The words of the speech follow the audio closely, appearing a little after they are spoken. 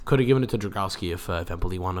Could have given it to Dragowski if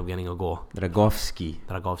Empoli wound up getting a goal.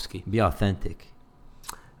 Dragowski. Be authentic.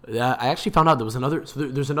 I actually found out there was another. So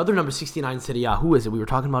there's another number 69 in Serie A. Who is it? We were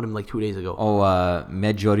talking about him like 2 days ago.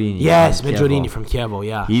 Meggiorini. Yes, Meggiorini from Chievo.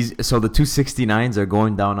 Yeah. So the 269s are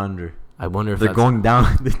going down under. I wonder if they're going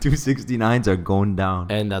down. The 269s are going down.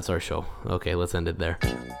 And that's our show. Okay, let's end it there.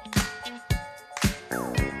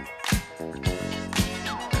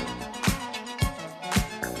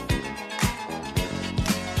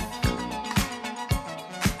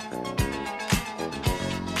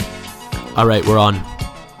 All right, we're on.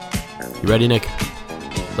 You ready, Nick?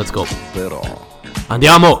 Let's go.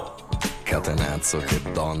 Andiamo!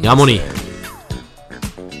 Andiamoni!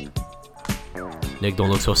 Nick, don't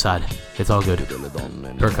look so sad. It's all good.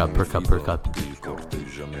 Perk up.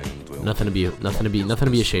 Nothing to be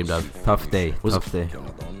ashamed of. Tough day.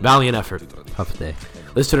 Valiant effort. Tough day.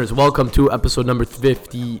 Listeners, welcome to episode number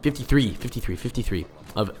 53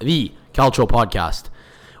 of the Calcio Podcast.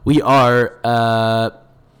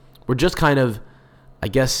 We're just kind of, I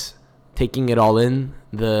guess, taking it all in.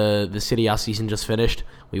 The Serie A season just finished.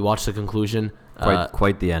 We watched the conclusion.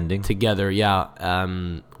 Quite the ending. Together, yeah.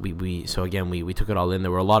 We took it all in.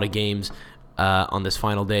 There were a lot of games on this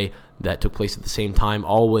final day that took place at the same time,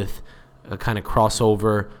 all with a kind of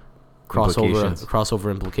crossover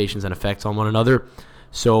implications and effects on one another.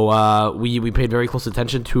 So we paid very close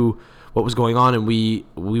attention to what was going on, and we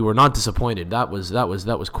were not disappointed. That was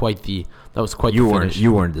quite the finish.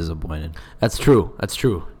 You weren't disappointed. That's true.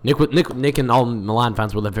 Nick and all Milan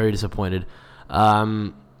fans were very disappointed.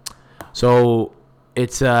 So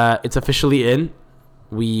it's officially in.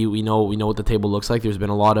 We know what the table looks like. There's been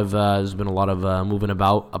a lot of moving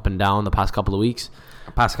about up and down the past couple of weeks.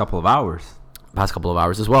 Past couple of hours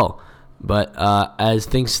as well. But as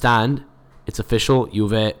things stand, it's official.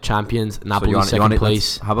 Juve champions, Napoli second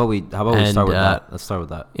place. How about we start with that? Let's start with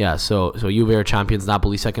that. Yeah. So Juve are champions,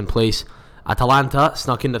 Napoli second place. Atalanta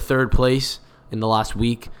snuck into third place in the last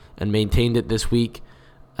week and maintained it this week.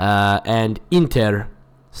 And Inter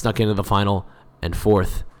snuck into the final and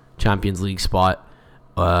fourth Champions League spot,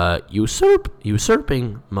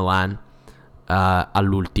 usurping Milan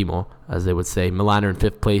all'ultimo, as they would say. Milan are in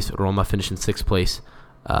fifth place. Roma finished in sixth place.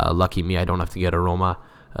 Lucky me, I don't have to get a Roma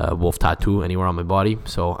wolf tattoo anywhere on my body,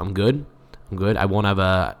 so I'm good. I won't have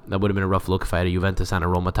that would have been a rough look if I had a Juventus and a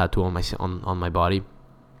Roma tattoo on my body.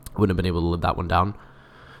 I wouldn't have been able to live that one down.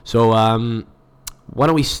 So why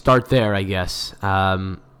don't we start there, I guess.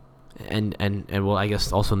 And well, I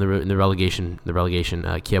guess also in the relegation,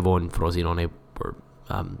 Chievo and Frosinone were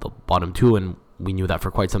the bottom two, and we knew that for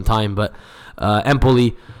quite some time. But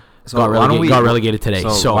Empoli got relegated today.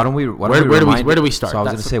 So where do we start? So I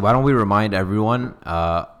was going to say, why don't we remind everyone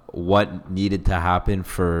what needed to happen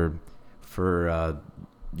for the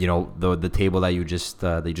table that you just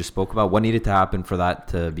spoke about. What needed to happen for that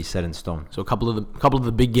to be set in stone? So a couple of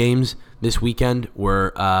the big games this weekend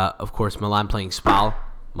were, of course, Milan playing Spal.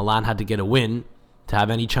 Milan had to get a win to have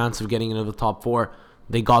any chance of getting into the top four.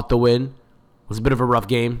 They got the win. It was a bit of a rough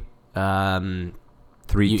game. 3-2.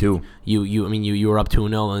 You were up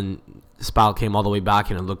 2-0, and Spal came all the way back,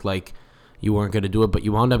 and it looked like you weren't going to do it, but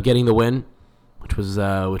you wound up getting the win, which was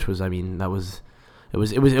close.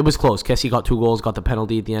 Kessie got 2 goals, got the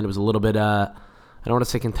penalty at the end. It was a little bit I don't want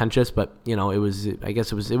to say contentious, but it was a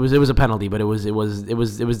penalty, but it was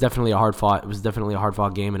definitely a hard fought. It was definitely a hard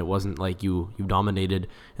fought game, and it wasn't like you dominated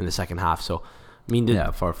in the second half. So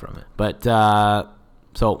far from it. But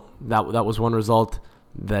so that was one result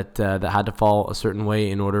that had to fall a certain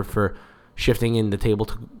way in order for shifting in the table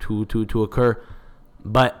to occur.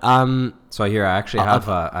 But so here I actually have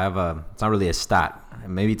it's not really a stat.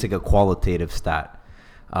 Maybe it's like a qualitative stat.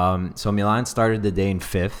 So Milan started the day in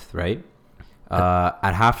 5th, right?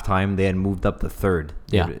 At halftime, they had moved up to 3rd.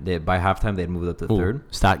 By halftime, they had moved up to 3rd.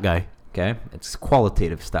 Stat guy. Okay, it's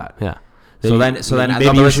qualitative stat. Yeah. So then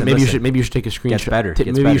maybe you should take a screenshot. Gets better.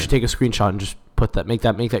 You should take a screenshot and just put that. Make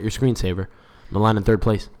that your screensaver. Milan in 3rd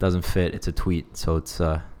place. Doesn't fit. It's a tweet, so it's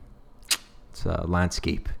a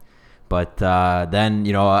landscape. But then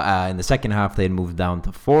in the second half, they had moved down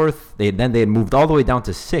to 4th. They had moved all the way down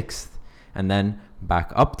to 6th, and then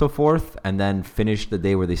back up to 4th, and then finished the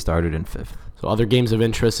day where they started in 5th. So other games of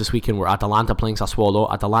interest this weekend were Atalanta playing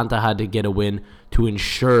Sassuolo. Atalanta had to get a win to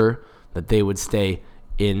ensure that they would stay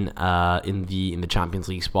in the Champions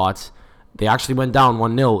League spots. They actually went down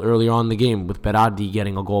 1-0 earlier on in the game with Berardi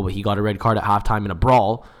getting a goal, but he got a red card at halftime in a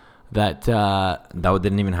brawl that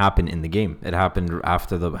didn't even happen in the game. It happened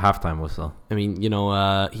after the halftime whistle. I mean,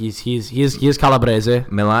 he's Calabrese.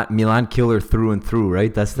 Milan killer through and through,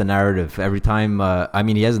 right? That's the narrative. Every time, I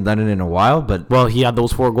mean, he hasn't done it in a while, but well, he had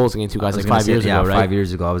those 4 goals against you guys like 5 years ago, right? 5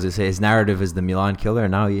 years ago. I was gonna say his narrative is the Milan killer,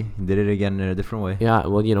 and now he did it again in a different way. Yeah,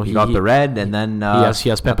 well, he got the red, and then he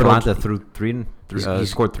has Atalanta through he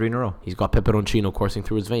scored 3 in a row. He's got peperoncino coursing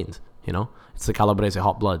through his veins. It's the Calabrese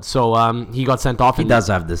hot blood. So he got sent off. He does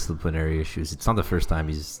have disciplinary issues. It's not the first time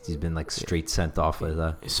he's been like straight sent off like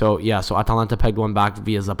that. So Atalanta pegged one back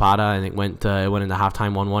via Zapata, and it went into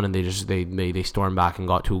halftime 1-1, and they stormed back and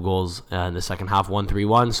got 2 goals in the second half,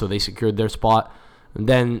 1-3-1. So they secured their spot. And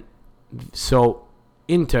then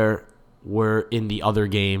Inter were in the other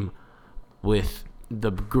game with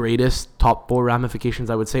the greatest top 4 ramifications,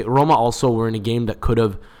 I would say. Roma also were in a game that could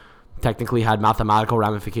have technically had mathematical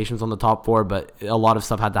ramifications on the top 4, but a lot of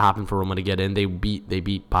stuff had to happen for Roma to get in. They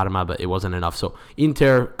beat Parma, but it wasn't enough. So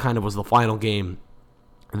Inter kind of was the final game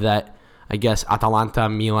that I guess Atalanta,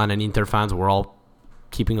 Milan, and Inter fans were all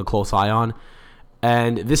keeping a close eye on.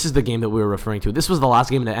 And this is the game that we were referring to. This was the last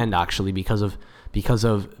game to end, actually, because of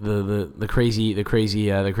the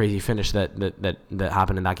crazy finish that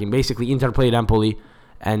happened in that game. Basically, Inter played Empoli,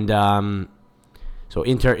 and so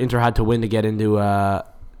Inter had to win to get into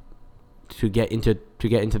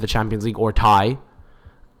the Champions League or tie.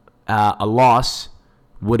 A loss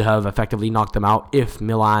would have effectively knocked them out if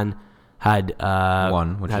Milan had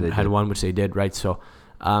won, which they did, right? So,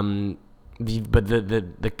 the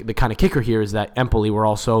kind of kicker here is that Empoli were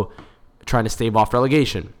also trying to stave off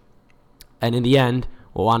relegation, and in the end,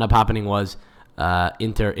 what wound up happening was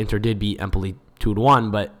Inter did beat Empoli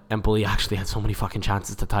 2-1, but Empoli actually had so many fucking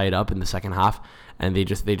chances to tie it up in the second half, and they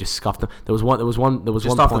just scuffed them. There was one just one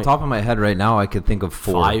off point. The top of my head right now, I could think of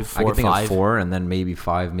 4. I could think five. of 4, and then maybe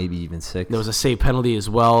 5, maybe even 6. There was a save penalty as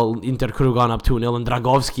well. Inter could have gone up 2-0, and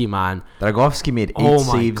Dragovski made 8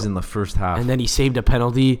 saves in the first half, and then he saved a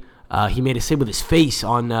penalty. He made a save with his face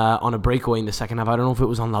on a breakaway in the second half. I don't know if it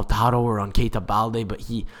was on Lautaro or on Keita Balde, but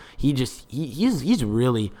he's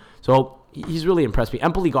really impressed me.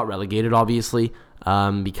 Empoli got relegated, obviously,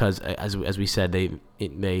 because as we said, they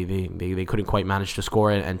couldn't quite manage to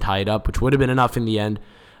score it and tie it up, which would have been enough in the end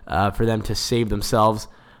for them to save themselves.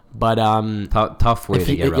 But tough way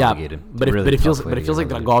to get relegated. But it feels like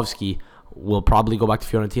Dragovski will probably go back to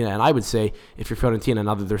Fiorentina, and I would say if you're Fiorentina,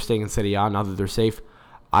 now that they're staying in Serie A, now that they're safe,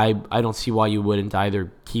 I don't see why you wouldn't either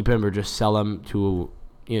keep him or just sell him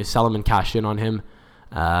and cash in on him,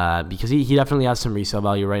 because he definitely has some resale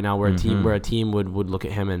value right now. Where a team would look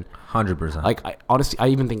at him and 100%. Like I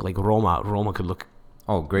even think like Roma could look.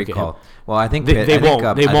 Oh, great call. Well, I think they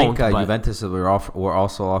won't. Juventus were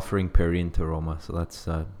also offering Perin to Roma, so that's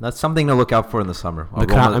something to look out for in the summer.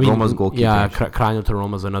 Roma's goalkeeper. Yeah, Cragno to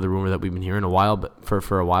Roma is another rumor that we've been hearing for a while. But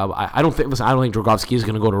I don't think Dragovski is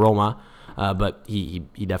going to go to Roma. But he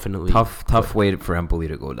definitely tough way for Empoli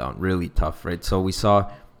to go down. Really tough, right? So we saw,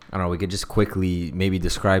 I don't know, we could just quickly maybe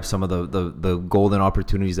describe some of the golden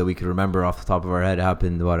opportunities that we could remember off the top of our head.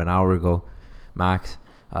 Happened about an hour ago, max.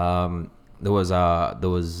 There was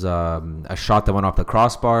a shot that went off the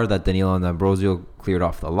crossbar that Danilo and Ambrosio cleared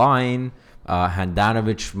off the line.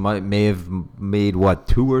 Handanovic may have made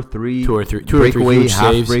 2 or 3 breakaway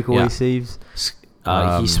saves.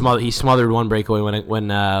 He smothered one breakaway when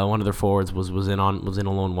one of their forwards was in alone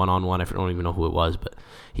 1-on-1. I don't even know who it was, but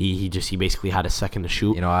he basically had a second to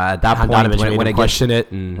shoot. At that point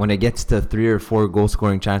when it gets to 3 or 4 goal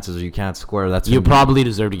scoring chances or you can't score, that's you probably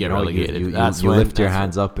deserve to get relegated. You lift your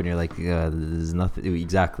hands up and you're like, there's nothing.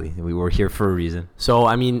 Exactly, we were here for a reason. So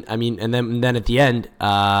I mean, and then at the end,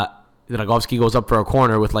 Dragovski goes up for a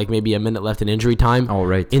corner with like maybe a minute left in injury time. Oh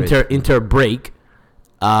right. Inter break.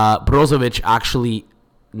 Brozovic actually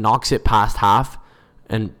knocks it past half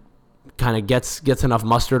and kind of gets enough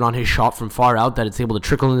mustard on his shot from far out that it's able to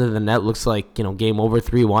trickle into the net. Looks like game over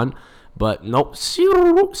 3-1, but nope.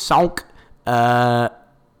 Keita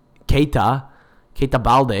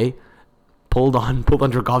Balde pulled on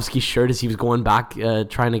Dragovski's shirt as he was going back,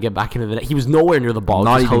 trying to get back into the net. He was nowhere near the ball.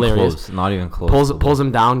 Not even hilarious. Close. Not even close. Pulls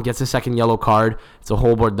him down, gets a second yellow card. It's a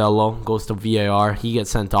whole bordello. Goes to VAR. He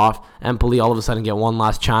gets sent off. Empoli all of a sudden get one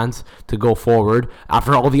last chance to go forward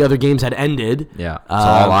after all the other games had ended. Yeah. So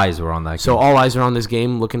all eyes were on that game. So all eyes are on this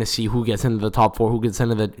game, looking to see who gets into the top 4, who gets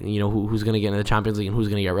into the who's going to get into the Champions League and who's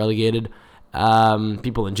going to get relegated.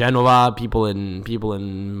 People in Genoa, people in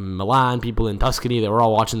Milan, people in Tuscany, they were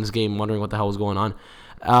all watching this game, wondering what the hell was going on.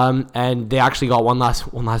 And they actually got one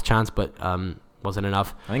last chance, but wasn't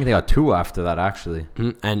enough. I think they got 2 after that, actually.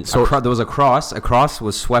 And so there was a cross. A cross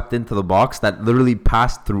was swept into the box that literally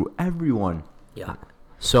passed through everyone. Yeah.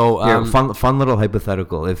 So Here, fun little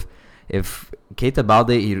hypothetical. If Keita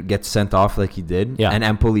Balde gets sent off like he did, Yeah. and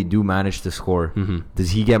Empoli do manage to score,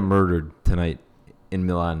 does he get murdered tonight in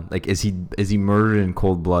Milan? Like, is he murdered in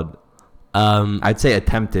cold blood? I'd say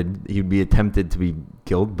attempted. He'd be attempted to be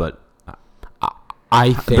killed, but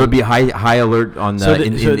I think there'd be high alert on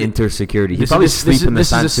Inter security. He'd probably sleep in the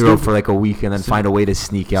San Siro for like a week and then find a way to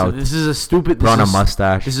sneak out. This is a stupid. Put on a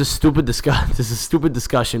mustache. This is a stupid discussion. This is a stupid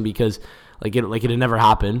discussion because it had never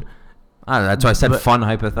happened. That's why I said fun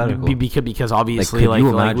hypothetical. Because obviously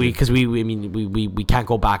we can't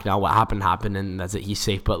go back now. What happened and that's it. He's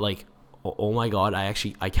safe. But like, oh my God, I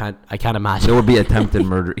can't imagine. It would be attempted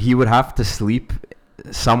murder. He would have to sleep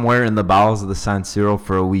somewhere in the bowels of the San Siro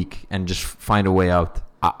for a week and just find a way out.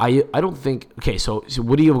 I don't think. Okay, so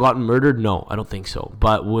would he have gotten murdered? No, I don't think so.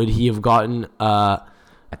 But would he have gotten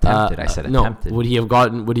attempted? I said attempted. No. Would he have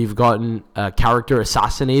gotten character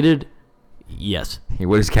assassinated? Yes.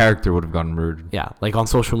 His character would have gotten murdered. Yeah, like on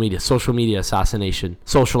social media assassination,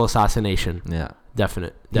 social assassination. Yeah,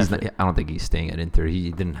 definite. I don't think he's staying at Inter.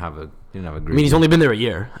 He didn't have a great. I mean, he's only been there a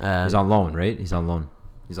year. He's on loan, right? He's on loan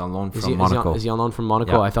from Monaco. Is he on loan from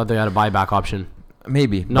Monaco? Yeah. I thought they had a buyback option.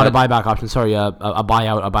 Maybe not a buyback option. Sorry, a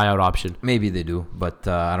buyout option. Maybe they do, but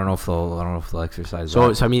I don't know if they'll exercise.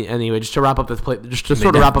 So I mean, anyway, just to wrap up this play,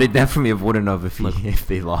 they definitely wouldn't have if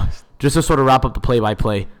they lost. Just to sort of wrap up the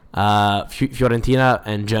play-by-play. Fiorentina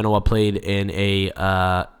and Genoa played in a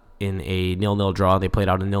 0-0 draw. They played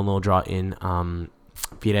out a 0-0 draw in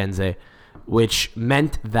Firenze, which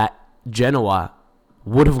meant that Genoa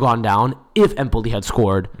would have gone down if Empoli had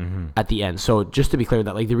scored at the end. So just to be clear,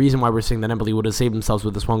 that like the reason why we're saying that Empoli would have saved themselves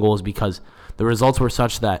with this one goal is because the results were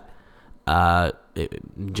such that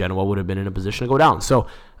Genoa would have been in a position to go down. So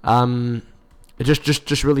it's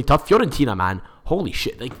just really tough. Fiorentina, man, holy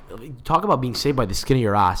shit! Like talk about being saved by the skin of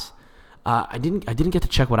your ass. I didn't get to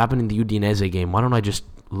check what happened in the Udinese game. Why don't I just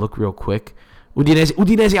look real quick?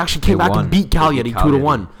 Udinese actually came back and beat Cagliari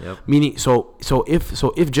 2-1. Yep. Meaning, so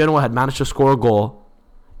if Genoa had managed to score a goal,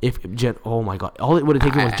 oh my God, all it would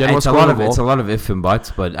have taken was Genoa scoring a goal. It's a lot of if and buts,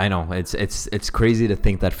 but I know it's crazy to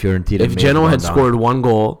think that Fiorentina. If Genoa had scored one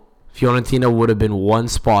goal, Fiorentina would have been one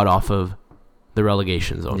spot off of the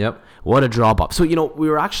relegation zone. Yep. What a drop off. So we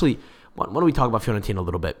were actually. Why don't we talk about Fiorentina a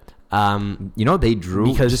little bit? They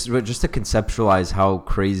drew because just to conceptualize how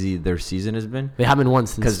crazy their season has been. They haven't won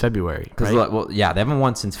since February. Right? They haven't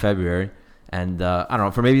won since February, and I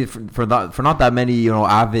don't know for not that many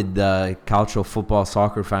avid calcio football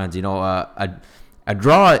soccer fans. A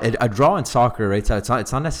draw in soccer, right? So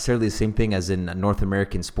it's not necessarily the same thing as in North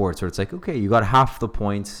American sports, where it's like, okay, you got half the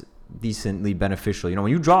points, decently beneficial.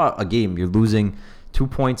 When you draw a game, you're losing 2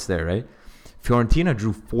 points there, right? Fiorentina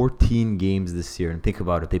drew 14 games this year, and think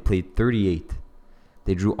about it. They played 38.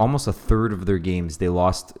 They drew almost a third of their games. They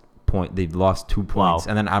lost 2 points. Wow.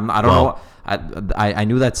 And then I don't know. I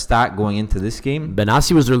knew that stat going into this game.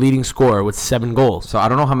 Benassi was their leading scorer with 7 goals. So I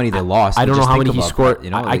don't know how many they lost. I don't know how many he scored.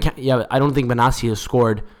 I can't. Yeah, I don't think Benassi has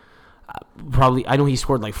scored. Probably, I know he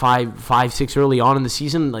scored like 5, 6 early on in the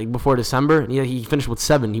season, like before December. And he finished with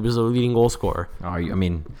 7. He was the leading goal scorer. I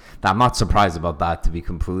mean, I'm not surprised about that, to be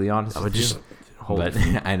completely honest. I would just hold it.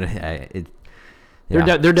 They're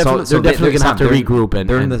definitely gonna have to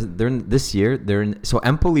regroup. This year. So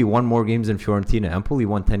Empoli won more games than Fiorentina. Empoli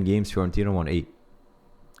won 10 games. Fiorentina won 8.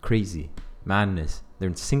 Crazy madness. They're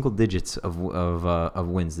in single digits of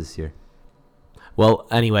wins this year. Well,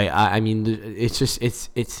 anyway, I mean, it's just it's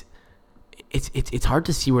hard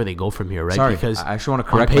to see where they go from here, right? Sorry, because I actually want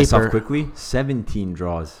to correct myself quickly. 17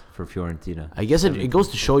 draws for Fiorentina. I guess it goes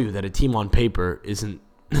to show you that a team on paper isn't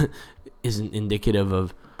indicative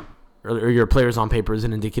of, or your players on paper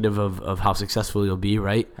isn't indicative of how successful you'll be,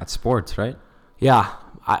 right? That's sports, right? Yeah,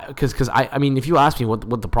 because I mean, if you ask me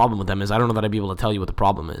what the problem with them is, I don't know that I'd be able to tell you what the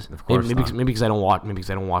problem is. Of course, maybe because I don't watch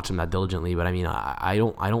them that diligently. But I mean, I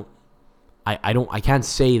can't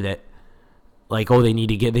say that. Like, oh, they need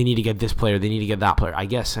to get this player, they need to get that player. I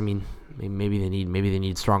guess, I mean, maybe they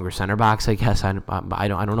need stronger center backs. I guess I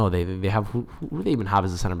don't know. They have who do they even have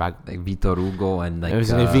as a center back? Like Vitor Hugo and like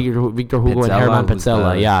Victor Hugo and Herman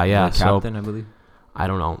Petzela. Yeah. The captain, I believe. I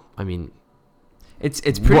don't know. I mean, it's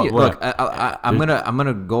pretty. Look, I'm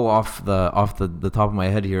gonna go off the top of my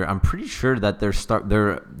head here. I'm pretty sure that their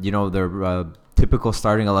typical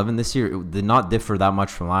starting 11 this year did not differ that much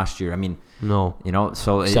from last year. I mean, no,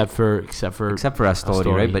 so except for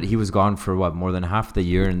Astori, right? But he was gone for more than half the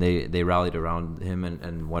year, and they rallied around him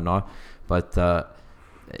and whatnot. But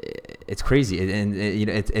it's crazy, and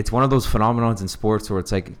it's one of those phenomenons in sports where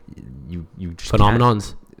it's like you just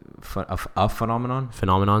phenomenons. A phenomenon.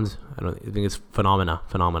 Phenomenons. I think it's phenomena.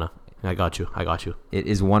 I got you. It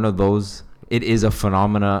is one of those. It is a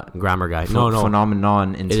Grammar guy. No.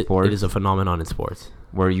 Phenomenon in sports. It is a phenomenon in sports.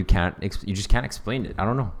 Where you just can't explain it. I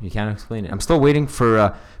don't know. You can't explain it. I'm still waiting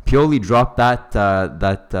for Pioli dropped that.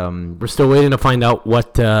 We're still waiting to find out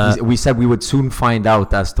what. We said we would soon find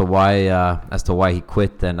out as to why he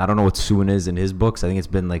quit, and I don't know what soon is in his books. I think it's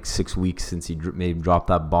been like 6 weeks since he maybe dropped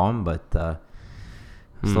that bomb, but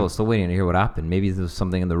still waiting to hear what happened. Maybe there was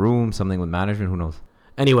something in the room, something with management. Who knows?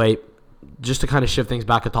 Anyway, just to kind of shift things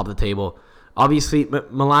back atop the table. Obviously,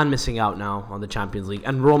 Milan missing out now on the Champions League,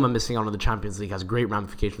 and Roma missing out on the Champions League has great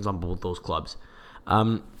ramifications on both those clubs.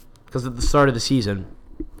 Because at the start of the season,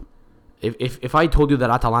 if I told you that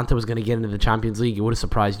Atalanta was going to get into the Champions League, it would have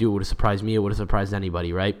surprised you, it would have surprised me, it would have surprised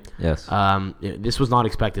anybody, right? Yes. This was not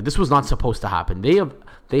expected. This was not supposed to happen.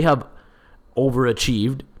 They have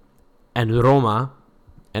overachieved, and Roma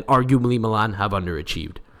and arguably Milan have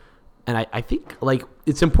underachieved. And I think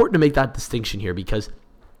it's important to make that distinction here, because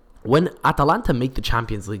when Atalanta make the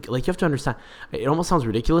Champions League, you have to understand, it almost sounds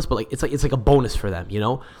ridiculous, but it's like a bonus for them,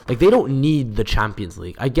 they don't need the Champions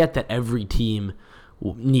League. I get that every team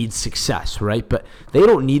needs success, right? But they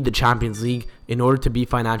don't need the Champions League in order to be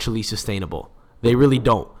financially sustainable. They really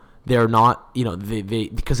don't. They're not,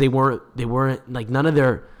 because they weren't none of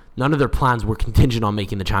their plans were contingent on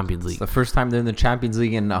making the Champions League. It's the first time they're in the Champions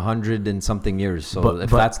League in 100 and something years. So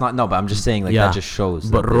but I'm just saying that just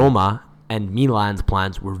shows. But Roma and Milan's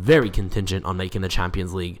plans were very contingent on making the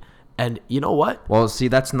Champions League. And you know what? Well, see,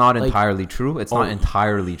 that's not entirely true. It's not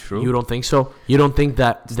entirely true. You don't think so? You don't think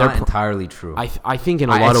that it's not entirely true? I think in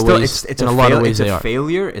a lot of ways, it's a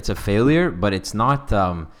failure. It's a failure, but it's not.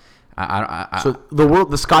 So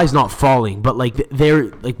the sky's not falling, but they're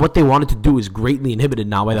what they wanted to do is greatly inhibited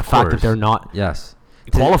now by the fact that they're not. Yes.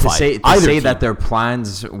 Qualified. To say that their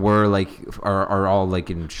plans were are all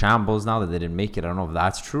in shambles now that they didn't make it. I don't know if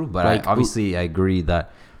that's true, but I agree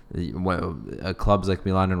that clubs like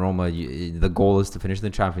Milan and Roma, the goal is to finish in the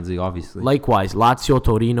Champions League. Obviously, likewise, Lazio,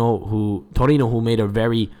 Torino, who made a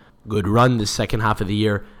very good run this second half of the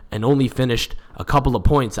year and only finished a couple of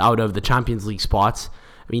points out of the Champions League spots.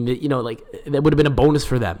 I mean, that would have been a bonus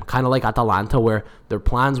for them, kind of like Atalanta, where their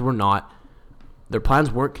plans weren't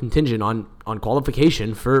contingent on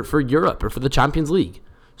qualification for Europe or for the Champions League.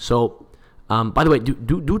 So, by the way,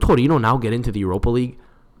 do Torino now get into the Europa League?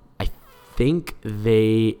 I think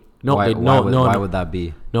they no. Why would that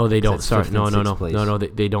be? No, they don't. Sorry, no.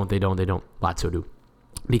 They don't. Lazio do,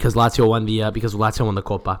 because Lazio won the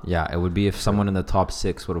Coppa. Yeah, it would be if someone in the top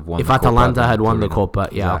 6 would have won. If Atalanta had won the Coppa,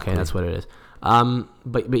 yeah, exactly. Okay, that's what it is.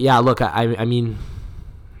 But yeah, look, I mean,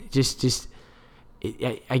 just.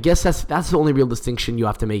 I guess that's the only real distinction you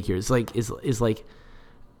have to make here. Is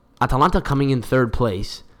Atalanta coming in third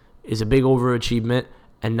place is a big overachievement,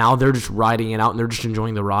 and now they're just riding it out and they're just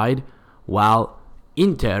enjoying the ride, while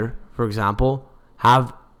Inter, for example,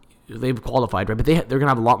 they've qualified, right? But they're gonna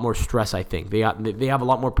have a lot more stress. I think they have a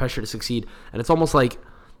lot more pressure to succeed, and it's almost like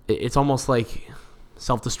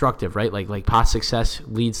self-destructive, right? Like past success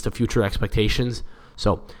leads to future expectations.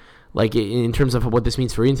 So. In terms of what this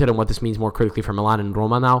means for Inter and what this means more critically for Milan and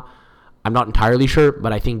Roma now, I'm not entirely sure,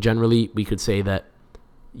 but I think generally we could say that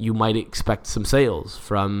you might expect some sales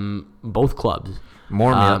from both clubs.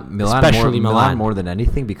 Milan more than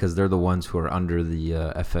anything, because they're the ones who are under the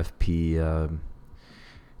FFP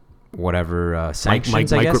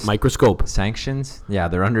sanctions, I guess. Microscope. Sanctions? Yeah,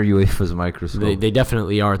 they're under UEFA's microscope. They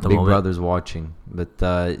definitely are at the Big moment. Big Brother's watching. But,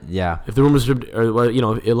 yeah. If the rumors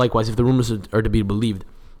likewise, if the rumors are to be believed,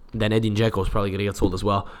 then Edin Dzeko is probably going to get sold as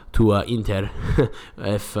well to Inter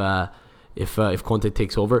if Conte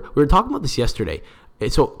takes over. We were talking about this yesterday.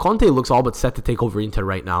 So Conte looks all but set to take over Inter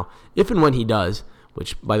right now. If and when he does,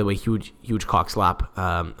 which, by the way, huge cock slap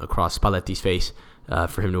across Spalletti's face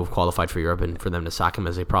for him to have qualified for Europe and for them to sack him,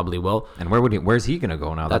 as they probably will. And where's he going to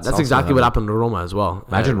go now? That's exactly what happened to Roma as well.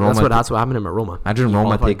 Imagine that's what happened to him at Roma. Imagine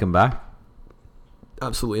Roma take him back.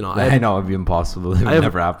 Absolutely not. I know it'd be impossible. It would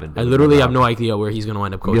never happen. I literally have no idea where he's going to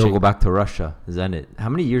wind up coaching. He'll go back to Russia, Zenit. How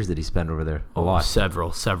many years did he spend over there? A lot.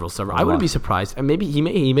 Several. I wouldn't be surprised. And maybe he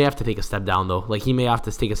may have to take a step down though. He may have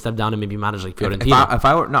to take a step down and maybe manage like Fiorentina.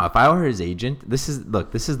 If I were his agent, this is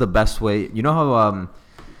the best way. You know how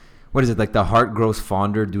what is it, the heart grows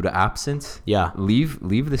fonder due to absence? Yeah. Leave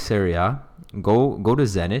the Serie A. Go to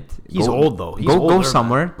Zenit. He's old though. Go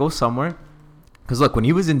somewhere. Go somewhere. Because look, when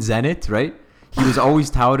he was in Zenit, right? He was always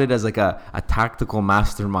touted as a tactical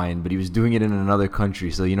mastermind, but he was doing it in another country.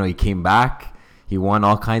 So, he came back. He won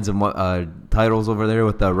all kinds of titles over there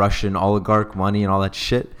with the Russian oligarch money and all that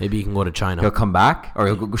shit. Maybe he can go to China. He'll come back,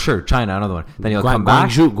 or sure, China, another one. Then he'll come back.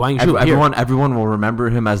 Guangzhou, everyone will remember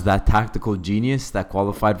him as that tactical genius that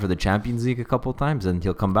qualified for the Champions League a couple of times, and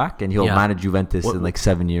he'll come back and he'll manage Juventus in like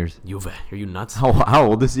 7 years. Juve, are you nuts? How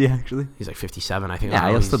old is he actually? He's like 57, I think. Yeah,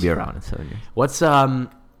 he'll still be around in 7 years. What's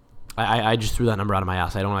I just threw that number out of my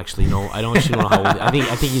ass. I don't actually know how old. I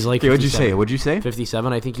think he's like. What'd you say?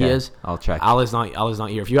 57. I think he is. I'll check. Al is not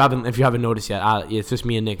here. If you haven't noticed yet, it's just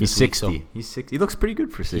me and Nick. He's 60. He's 60. He looks pretty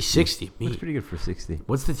good for 60. He's 60. He looks pretty good for 60.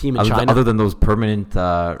 What's the team in China? Other than those permanent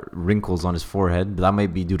wrinkles on his forehead, but that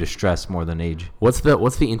might be due to stress more than age. What's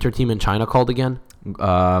the Inter team in China called again?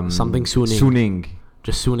 Something Suning. Suning.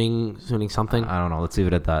 Just Suning something. I don't know. Let's leave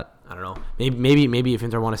it at that. I don't know. Maybe if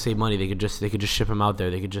Inter want to save money, they could just ship him out there.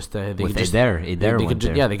 They could just they could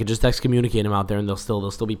just excommunicate him out there, and they'll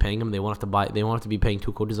still be paying him. They won't have to be paying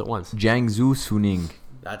two coaches at once. Jiangsu Suning.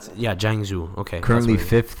 Jiangsu. Okay. Currently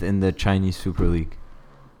 5th in the Chinese Super League.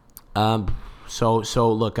 So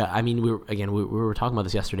look, I mean, we were talking about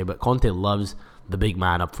this yesterday, but Conte loves the big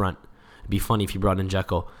man up front. It'd be funny if he brought in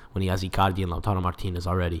Dzeko when he has Icardi and Lautaro Martinez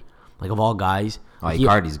already. Like, of all guys,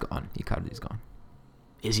 Icardi's gone. Icardi's gone.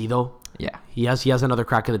 Is he though? Yeah. He has another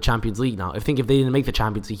crack at the Champions League now. I think if they didn't make the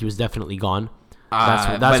Champions League, he was definitely gone.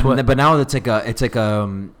 But now it's like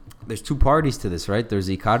there's two parties to this, right? There's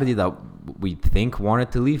Icardi that we think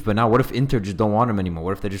wanted to leave, but now what if Inter just don't want him anymore?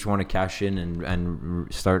 What if they just want to cash in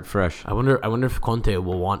and start fresh? I wonder if Conte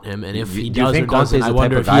will want him, and if he do you does or think Conte's doesn't, I the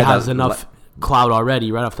wonder type if of he guy has that enough clout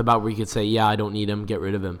already right off the bat where he could say, "Yeah, I don't need him, get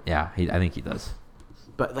rid of him." Yeah, I think he does.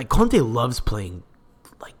 But like Conte loves playing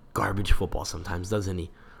like garbage football sometimes, doesn't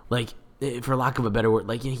he? Like, for lack of a better word,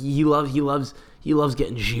 like he loves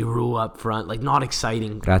getting Giroud up front, like not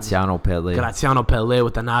exciting. Graziano Pelle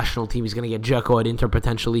with the national team. He's gonna get Dzeko at Inter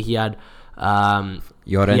potentially. He had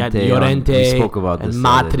Llorente. We spoke about and this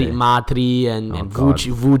Matri and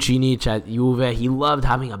Vucinic at Juve. He loved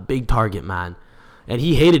having a big target man, and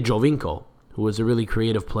he hated Jovinko, who was a really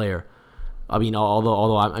creative player. I mean,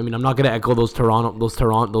 although I'm not gonna echo those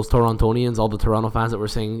Torontonians, all the Toronto fans that were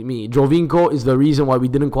saying, Jovinko is the reason why we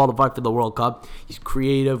didn't qualify for the World Cup. He's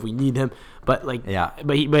creative, we need him, but like, yeah,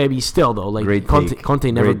 but he's still though, like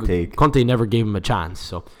Conte never gave him a chance.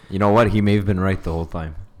 So you know what, he may have been right the whole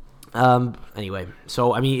time. Anyway,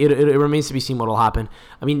 so I mean, it remains to be seen what will happen.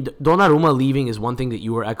 I mean, Donnarumma leaving is one thing that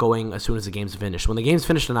you were echoing as soon as the game's finished. When the game's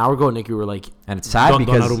finished an hour ago, Nick, you were like, and it's sad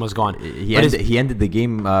because Donnarumma's gone. He ended the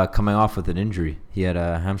game coming off with an injury. He had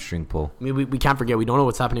a hamstring pull. I mean, we can't forget. We don't know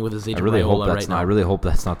what's happening with his agent. I really hope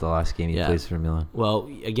that's not the last game he plays for Milan. Well,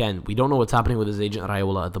 again, we don't know what's happening with his agent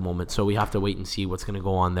Raiola at the moment, so we have to wait and see what's going to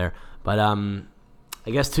go on there. But I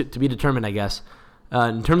guess to be determined. I guess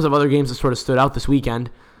in terms of other games that sort of stood out this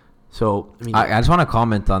weekend. So I mean, I just want to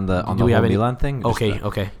comment on the whole Milan thing.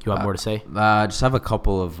 Okay. You have more to say? Just have a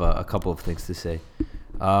couple of things to say.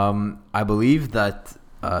 I believe that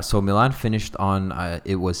so Milan finished on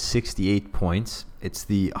it was 68 points. It's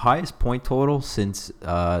the highest point total since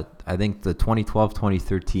I think the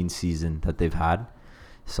 2012-2013 season that they've had.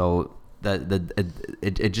 So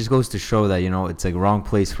it just goes to show that, you know, it's like wrong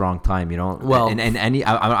place, wrong time, you know. Well, and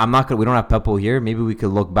I'm not gonna. We don't have Peppo here. Maybe we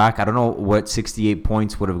could look back. I don't know what 68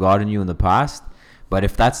 points would have gotten you in the past, but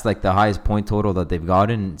if that's like the highest point total that they've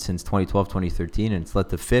gotten since 2012-2013, and it's led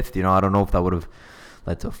to 5th, you know, I don't know if that would have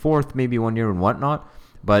led to 4th maybe one year and whatnot.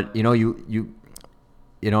 But you know, you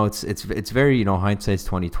know, it's very, you know, hindsight's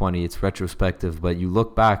 2020. It's retrospective, but you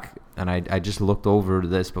look back, and I just looked over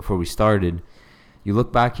this before we started. You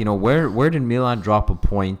look back, you know, where did Milan drop a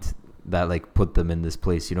point that like put them in this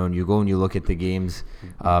place, you know? And you go and you look at the games.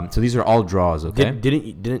 So these are all draws, okay?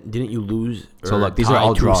 Didn't you lose? So look, these are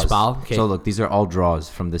all draws. Okay. So look, these are all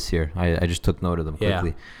draws from this year. I just took note of them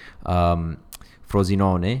quickly.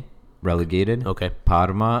 Frosinone relegated. Okay.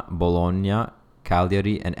 Parma, Bologna,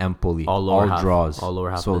 Cagliari, and Empoli. All draws. All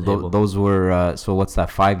lower half. So of the table. Those were so what's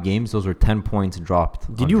that? 5 games. Those were 10 points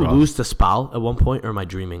dropped. Did you lose to Spal at one point, or am I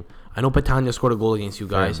dreaming? I know Petagna scored a goal against you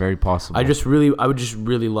guys. Very possible. I would just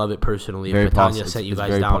really love it personally if Petagna sent you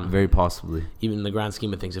guys down. Very possibly. Even in the grand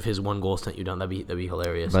scheme of things, if his one goal sent you down, that'd be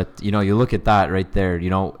hilarious. But you know, you look at that right there. You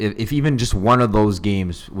know, if even just one of those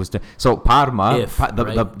games was to, so Parma,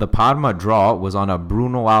 the Parma draw was on a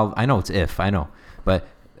Bruno Alves. I know it's but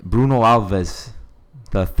Bruno Alves,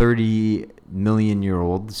 the 30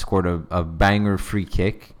 million-year-old, scored a banger free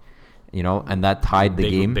kick. You know, and that tied the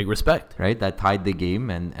game. Big respect, right? That tied the game,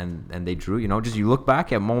 and they drew. You know, just you look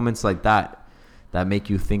back at moments like that make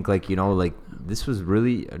you think, like, you know, like this was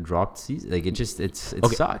really a dropped season. Like it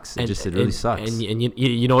sucks. It really sucks. And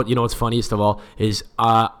you know what's funniest of all is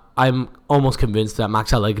I'm almost convinced that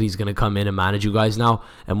Max Allegri is going to come in and manage you guys now.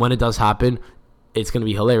 And when it does happen, it's going to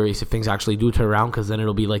be hilarious if things actually do turn around, because then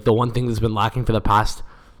it'll be like the one thing that's been lacking for the past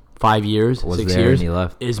 5 years, 6 years, and he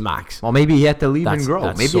left. is Max. Well, maybe he had to leave and grow.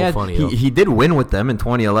 That's Maybe so funny. he did win with them in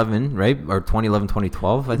 2011, right? Or 2011,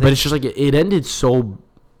 2012, I think. But it's just like it ended so,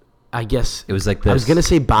 I guess. It was like this. I was going to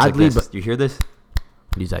say badly, like but. You hear this?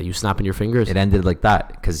 What is that? You snapping your fingers? It ended like that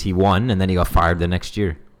because he won and then he got fired the next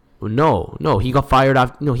year. No, he got fired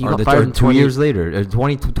after. No, he got Or fired in 2 years later,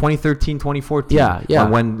 2013, 2014. Yeah.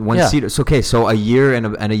 When Yeah. so a year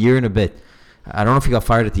and a year and a bit. I don't know if he got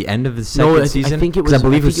fired at the end of the second season. I think it 'cause was. I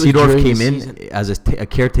believe Seedorf during came the in season. as a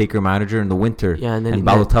caretaker manager in the winter. Yeah, and then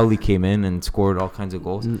Balotelli came in and scored all kinds of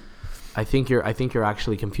goals. I think you're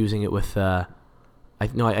actually confusing it with. I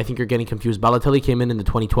think you're getting confused. Balotelli came in the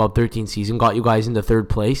 2012-13 season, got you guys into third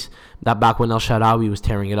place. That back when El Shaarawy was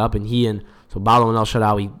tearing it up, and Balo and El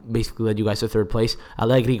Shaarawy basically led you guys to third place.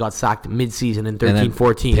 Allegri got sacked mid-season in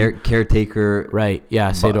 13-14. Caretaker. Right,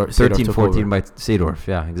 yeah, Seedorf 13-14 by Seedorf,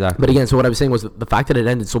 yeah, exactly. But again, so what I was saying was the fact that it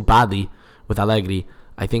ended so badly with Allegri,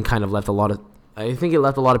 I think kind of left a lot of... I think it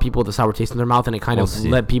left a lot of people with a sour taste in their mouth, and it kind of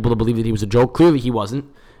led people to believe that he was a joke. Clearly, he wasn't.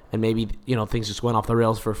 And maybe, things just went off the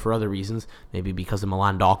rails for other reasons. Maybe because the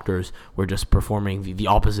Milan doctors were just performing the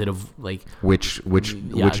opposite of, like... Which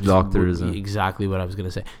doctors? Exactly what I was going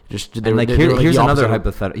to say. Here's another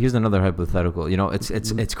hypothetical.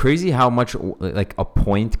 It's crazy how much, like, a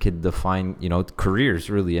point could define, careers,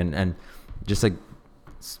 really. And just, like,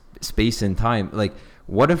 space and time. Like,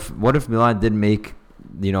 what if Milan did make,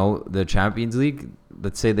 the Champions League...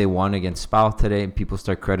 Let's say they won against Spal today, and people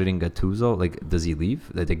start crediting Gattuso. Like, does he leave?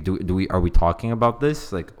 Like, are we talking about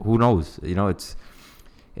this? Like, who knows?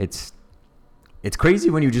 It's crazy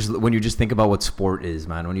when you just think about what sport is,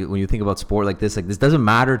 man. When you think about sport like this doesn't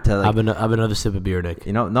matter to, like, have another sip of beer, Nick.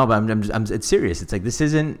 No, but I'm it's serious. It's like this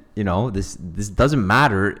isn't this doesn't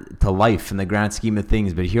matter to life in the grand scheme of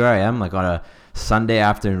things. But here I am, like, on a Sunday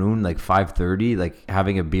afternoon, like 5:30, like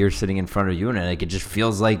having a beer sitting in front of you, and like it just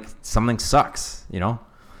feels like something sucks.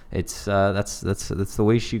 It's that's the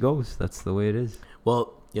way she goes. That's the way it is.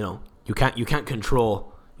 Well, you can't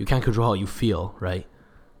control how you feel, right?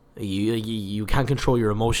 You can't control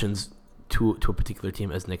your emotions to a particular team.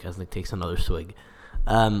 As Nick takes another swig.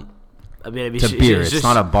 It's a beer. It's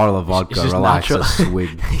not a bottle of vodka. Relax, a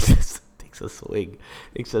swig. A swig.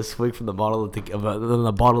 Takes a swig from the bottle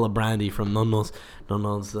of brandy from Nonno's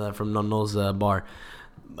bar.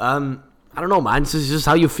 I don't know, man. It's just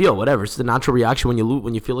how you feel. Whatever. It's the natural reaction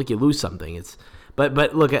when you feel like you lose something.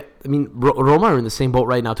 But look, Roma are in the same boat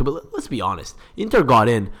right now too. But let's be honest. Inter got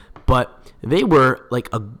in, but they were like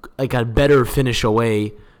a better finish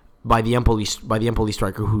away by the Empoli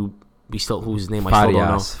striker whose name I still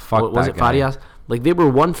don't know. Fuck was that it guy. Farias? Like they were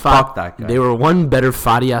one better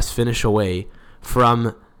Farias finish away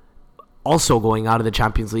from also going out of the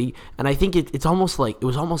Champions League. And I think it was almost like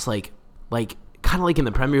kind of like in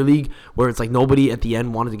the Premier League, where it's like nobody at the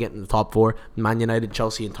end wanted to get in the top four. Man United,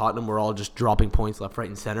 Chelsea, and Tottenham were all just dropping points left, right,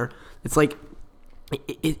 and center. It's like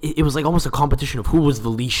it was like almost a competition of who was the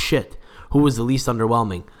least shit, who was the least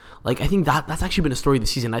underwhelming. Like I think that's actually been a story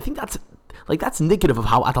this season. I think that's indicative of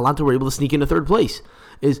how Atalanta were able to sneak into third place.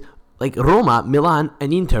 Is like Roma, Milan,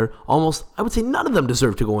 and Inter, almost, I would say none of them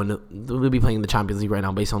deserve to go to be playing in the Champions League right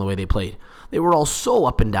now based on the way they played. They were all so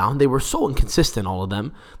up and down. They were so inconsistent, all of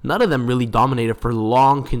them. None of them really dominated for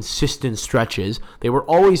long, consistent stretches. They were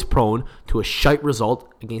always prone to a shite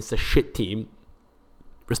result against a shit team.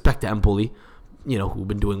 Respect to Empoli, who've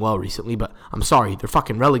been doing well recently, but I'm sorry, they're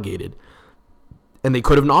fucking relegated. And they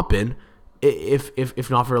could have not been. If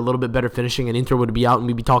not for a little bit better finishing, and Inter would be out, and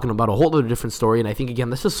we'd be talking about a whole other different story. And I think, again,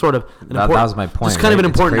 this is sort of that was my point. Just kind of an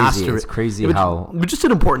important asterisk. It's crazy how, but just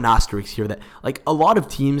an important asterisk here that, like, a lot of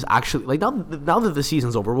teams actually, like, now that the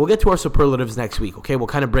season's over, we'll get to our superlatives next week. Okay, we'll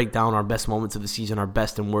kind of break down our best moments of the season, our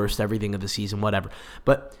best and worst, everything of the season, whatever.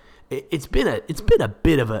 But it's been a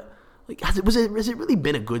bit of a, like, has it really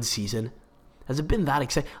been a good season? Has it been that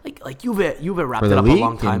exciting? Like Juve wrapped it up a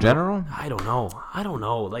long time in general. I don't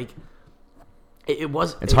know. Like.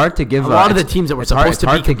 It's hard to give a lot of the teams that were supposed to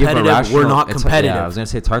be competitive were not competitive. I was gonna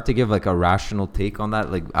say it's hard to give like a rational take on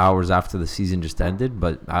that, like hours after the season just ended.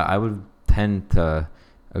 But I would tend to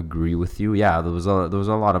agree with you. Yeah, there was a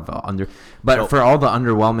lot of but for all the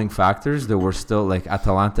underwhelming factors, there were still, like,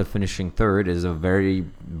 Atalanta finishing third is a very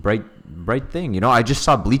bright thing. I just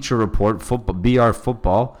saw Bleacher Report, BR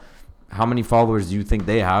Football. How many followers do you think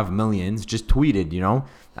they have? Millions. Just tweeted,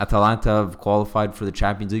 Atalanta have qualified for the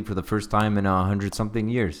Champions League for the first time in 100-something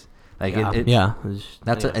years. Like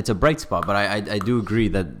it's a bright spot. But I do agree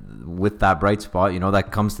that with that bright spot,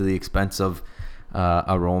 that comes to the expense of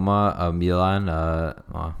a Roma, a Milan,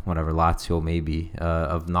 whatever, Lazio maybe,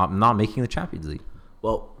 of not making the Champions League.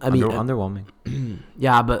 Well, I mean, underwhelming.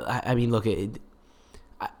 Yeah, but I mean, look,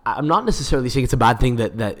 I'm not necessarily saying it's a bad thing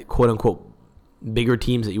that quote unquote bigger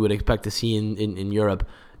teams that you would expect to see in Europe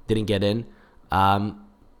didn't get in.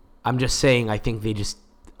 I'm just saying I think that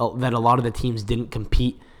a lot of the teams didn't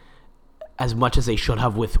compete as much as they should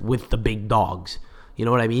have with the big dogs. You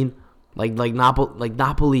know what I mean? Like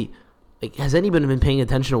Napoli. Like, has anybody been paying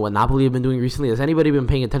attention to what Napoli have been doing recently? Has anybody been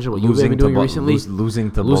paying attention to what Juve have been doing recently?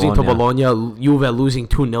 Losing to Bologna. Juve losing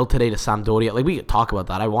 2-0 today to Sampdoria. Like, we could talk about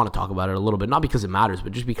that. I want to talk about it a little bit. Not because it matters,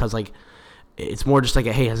 but just because, like, it's more just like,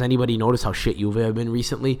 hey, has anybody noticed how shit Juve have been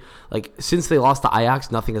recently? Like, since they lost to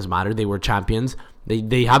Ajax, nothing has mattered. They were champions.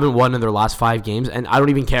 They haven't won in their last 5 games, and I don't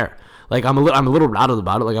even care. Like, I'm a little rattled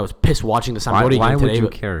about it. Like, I was pissed watching the Sampdoria game today.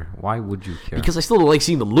 Why would you care? Because I still don't like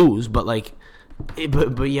seeing them lose, but, like...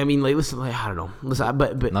 But yeah, I mean, like, listen, like, I don't know. Listen,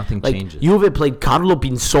 but nothing like, changes. Juve played Carlo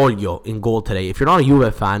Pinsoglio in goal today. If you're not a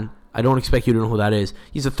Juve fan, I don't expect you to know who that is.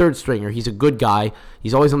 He's a third stringer. He's a good guy.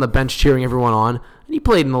 He's always on the bench cheering everyone on. And he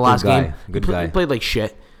played in the last game. Good guy. He played like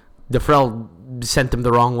shit. Defrel sent him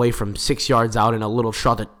the wrong way from 6 yards out in a little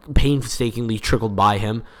shot that painstakingly trickled by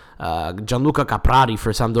him. Gianluca Caprari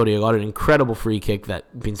for Sampdoria got an incredible free kick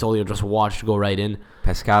that Pinsoglio just watched go right in.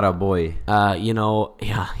 Pescara boy.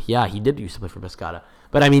 Yeah, he did used to play for Pescara.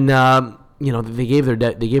 But I mean, they gave a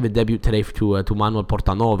debut today to Manuel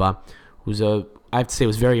Portanova, who's I have to say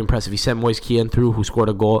was very impressive. He sent Moise Kean through, who scored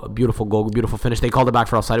a beautiful goal, beautiful finish. They called it back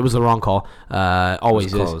for offside. It was the wrong call. Always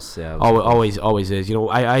is. Close, yeah, always is. You know,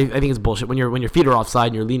 I think it's bullshit when your feet are offside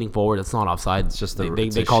and you're leaning forward. It's not offside. It's just they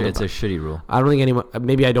called it. It's a shitty rule. I don't think anyone.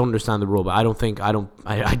 Maybe I don't understand the rule, but I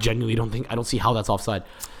genuinely don't think. I don't see how that's offside.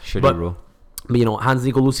 Shitty rule. But, you know, Hans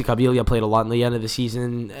Nicolussi Caviglia played a lot in the end of the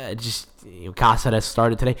season. Cáceres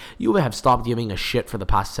started today. Juve have stopped giving a shit for the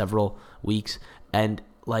past several weeks. And,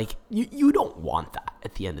 like, you don't want that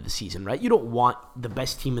at the end of the season, right? You don't want the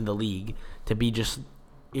best team in the league to be just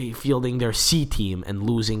fielding their C team and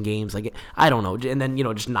losing games. Like, I don't know. And then,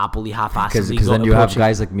 just Napoli half-assedly. Because then you have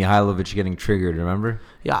guys like Mihailovic getting triggered, remember?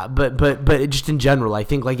 Yeah, but just in general, I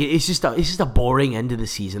think, like, it's just a boring end of the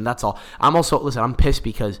season. That's all. I'm pissed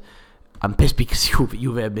because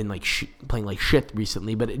Juve have been like playing like shit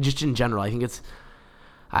recently, but just in general, I think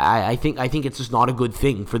it's just not a good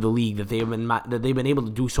thing for the league that they've been able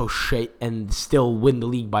to do so shit and still win the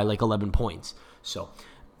league by like 11 points. So,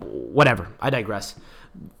 whatever. I digress.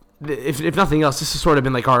 If nothing else, this has sort of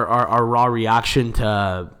been like our raw reaction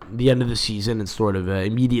to the end of the season and sort of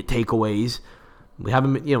immediate takeaways. We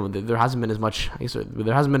haven't been, there hasn't been as much.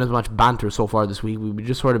 There hasn't been as much banter so far this week. We've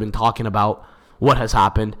just sort of been talking about what has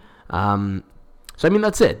happened. So I mean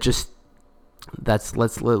that's it. Just let's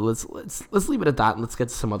leave it at that and let's get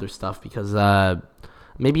to some other stuff because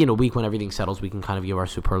maybe in a week when everything settles we can kind of give our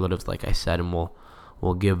superlatives like I said, and we'll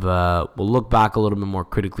look back a little bit more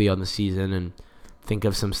critically on the season and think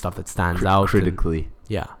of some stuff that stands out critically.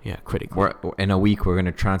 Yeah, critically. In a week we're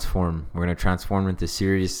gonna transform. We're gonna transform into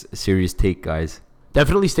serious take, guys.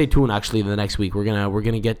 Definitely stay tuned. Actually, the next week we're gonna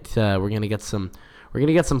get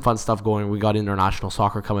some fun stuff going. We got international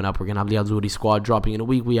soccer coming up. We're going to have the Azzurri squad dropping in a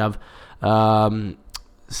week. We have some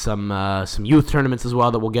youth tournaments as well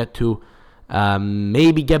that we'll get to.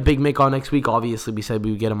 Maybe get Big Mick on next week. Obviously, we said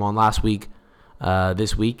we would get him on last week,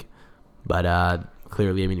 this week. But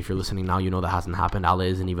clearly, I mean, if you're listening now, you know that hasn't happened. Ale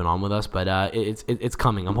isn't even on with us. But it's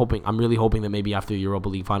coming. I'm really hoping that maybe after the Europa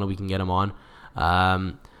League final we can get him on.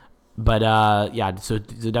 So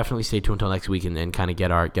definitely stay tuned until next week and kind of get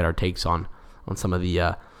our takes on some of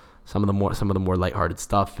the more lighthearted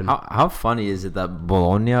stuff. And how funny is it that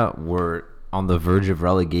Bologna were on the verge of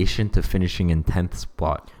relegation to finishing in 10th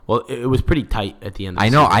spot? Well, it was pretty tight at the end. I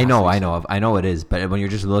know it is. But when you're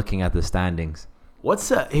just looking at the standings, what's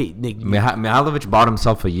hey Nick? Mihailovic bought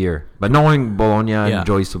himself a year. But knowing Bologna and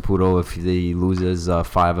Joey Saputo, if he loses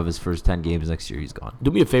 5 of his first 10 games next year, he's gone. Do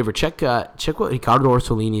me a favor, check what Riccardo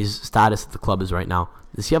Orsolini's status at the club is right now.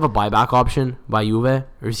 Does he have a buyback option by Juve,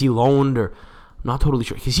 or is he loaned? Or I'm not totally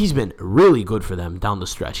sure because he's been really good for them down the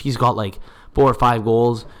stretch. He's got like 4 or 5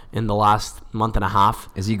 goals in the last month and a half.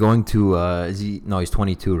 Is he going to? No, he's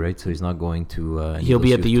 22, right? So he's not going to. He'll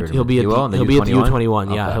be at the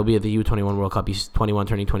U21. Yeah, Okay. He'll be at the U21 World Cup. He's 21,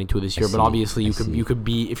 turning 22 this year. But obviously, you could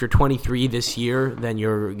be, if you're 23 this year, then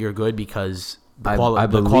you're good because the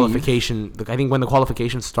qualification. I think when the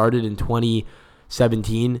qualification started in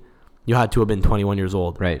 2017. You had to have been 21 years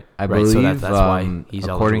old. Right. I believe so that's why he's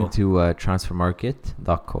according eligible. To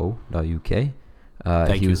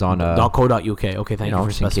transfermarket.co.uk, he was on .co.uk. Okay, thank you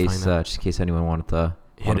for specifying that. Just in case anyone wanted to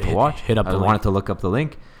watch. Hit up the link. Wanted to look up the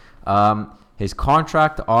link. His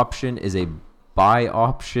contract option is a buy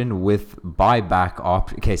option with buyback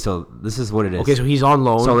option. Okay, so this is what it is. Okay, so he's on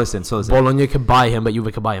loan. So listen. Bologna could buy him, but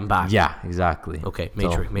Juve could buy him back. Yeah, exactly. Okay,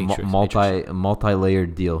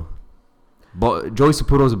 multi-layered deal. But Joey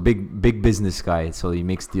Saputo's a big business guy, so he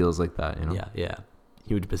makes deals like that. Yeah.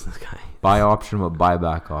 Huge business guy. Buy option with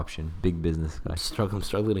buyback option. Big business guy. I'm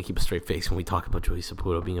struggling to keep a straight face when we talk about Joey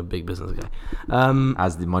Saputo being a big business guy.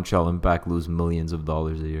 As the Montreal Impact lose millions of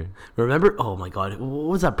dollars a year. Remember? Oh my God! What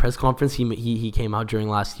was that press conference? He came out during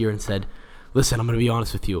last year and said, "Listen, I'm going to be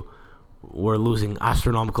honest with you. We're losing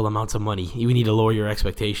astronomical amounts of money. You need to lower your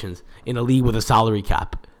expectations in a league with a salary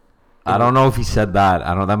cap." I don't know if he said that.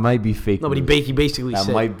 That might be fake. No, but he basically said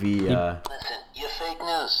that might be. Listen, you fake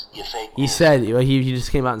news. He said he just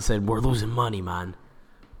came out and said, "We're losing money, man.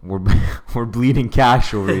 We're bleeding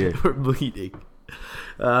cash over here. We're bleeding."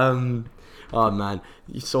 Oh man,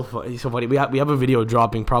 he's so funny. He's so funny. We have a video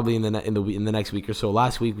dropping probably in the next week or so.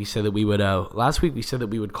 Last week we said that we would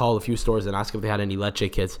call a few stores and ask if they had any leche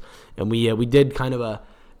kits, and we did kind of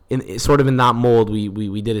in that mold.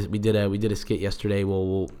 We did a skit yesterday.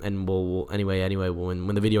 We'll anyway.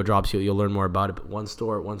 When the video drops, you'll learn more about it. But one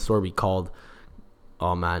store we called.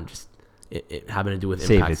 Oh man, just it having to do with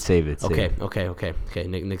impact. Save it. Okay.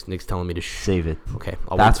 Nick's telling me to save it. Okay,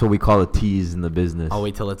 that's what we call a tease in the business. I'll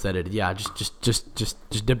wait till it's edited. Yeah, just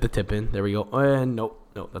dip the tip in. There we go. And no,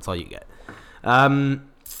 that's all you get.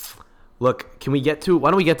 Look, why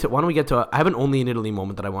don't we get to I have an only in Italy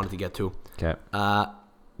moment that I wanted to get to. Okay. Aurelio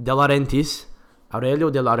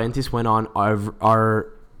De Laurentiis went on our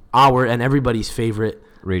and everybody's favorite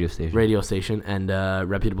radio station and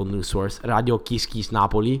reputable news source, Radio Kiss Kiss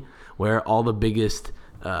Napoli, where all the biggest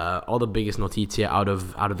notizie out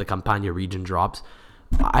of the Campania region drops.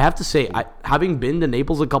 I have to say, having been to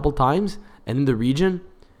Naples a couple times and in the region,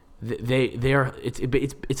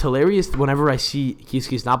 it's hilarious whenever I see Kiss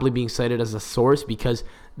Kiss Napoli being cited as a source, because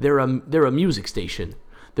they're a music station.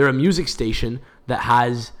 They're a music station that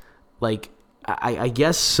has like, I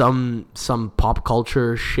guess some pop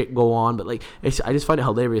culture shit go on, but like I just find it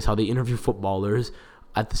hilarious how they interview footballers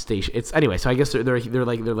at the station. It's anyway, so I guess they're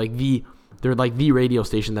like the radio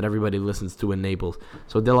station that everybody listens to in Naples.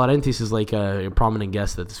 So De Laurentiis is like a prominent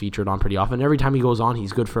guest that's featured on pretty often. Every time he goes on,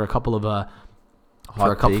 he's good for a couple of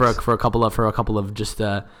for a couple of just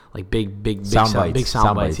like big sound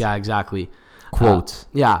bites. Yeah, exactly. Quotes.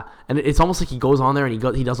 Yeah, and it's almost like he goes on there and he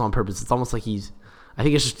does it on purpose. It's almost like I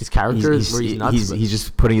think it's just these characters where he's nuts. He's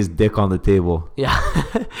just putting his dick on the table. Yeah.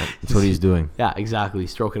 That's what he's doing. Yeah, exactly.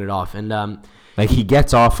 Stroking it off. And like he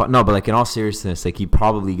gets off. No, but like in all seriousness, like he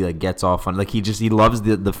probably like gets off on, like he loves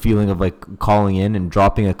the feeling of like calling in and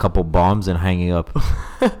dropping a couple bombs and hanging up.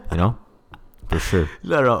 You know? For sure.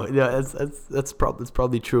 No, yeah, that's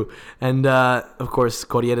probably true. And of course,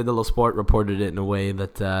 Corriere dello Sport reported it in a way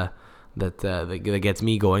that gets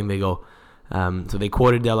me going. They go, so they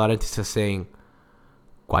quoted De Laurentiis as saying,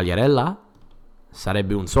 "Quagliarella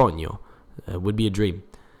sarebbe un sogno," would be a dream.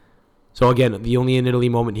 So again, the only in Italy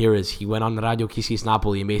moment here is he went on Radio Kiss Kiss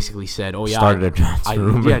Napoli and basically said, "Oh yeah, started a transfer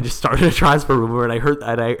rumor." Yeah, just started a transfer rumor." And I heard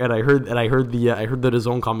the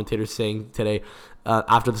DAZN commentators saying today,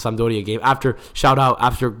 after the Sampdoria game, after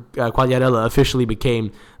Quagliarella officially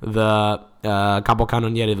became the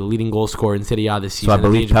capocannoniere, the leading goal scorer in Serie A this season. So I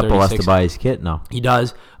believe Peppo has to buy his kit now. He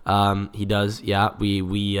does. Yeah,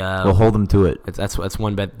 we'll hold him to it. That's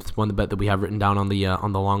one bet. It's one bet that we have written down on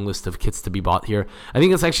the long list of kits to be bought here. I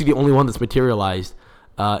think that's actually the only one that's materialized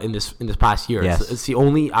in this past year. Yes. It's the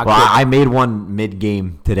only. Well, I made one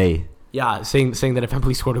mid-game today. Yeah, saying that if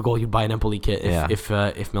Empoli scored a goal, you'd buy an Empoli kit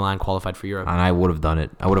if Milan qualified for Europe. And I would have done it.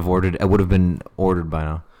 I would have ordered. It would have been ordered by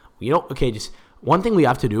now. Okay, just one thing we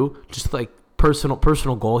have to do, just like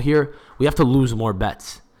personal goal here, we have to lose more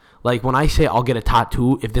bets. Like when I say I'll get a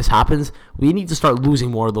tattoo if this happens, we need to start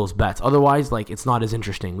losing more of those bets. Otherwise, like it's not as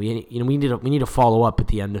interesting. We need to follow up at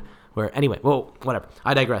the end. Anyway, whatever.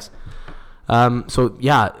 I digress. So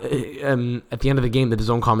yeah, at the end of the game, the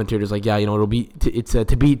DAZN commentator is like, yeah, it'll be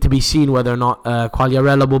to be seen whether or not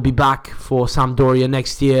Quagliarella will be back for Sampdoria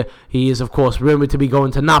next year. He is of course rumored to be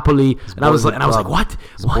going to Napoli, and I was like, what?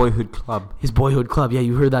 His boyhood club. His boyhood club. Yeah,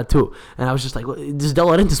 you heard that too. And I was just like, this De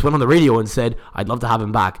Laurentiis went on the radio and said, I'd love to have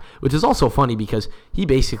him back, which is also funny because he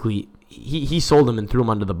basically he sold him and threw him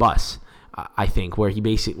under the bus. I think where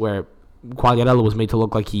Quagliarella was made to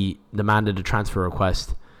look like he demanded a transfer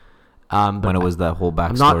request. But when it was that whole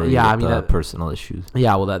backstory, the personal issues.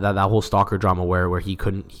 Yeah, well, that whole stalker drama where he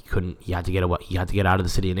had to get out of the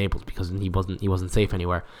city of Naples because he wasn't safe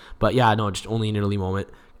anywhere. But yeah, no, just only in Italy moment.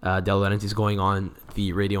 De Laurentiis going on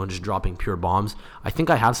the radio and just dropping pure bombs. I think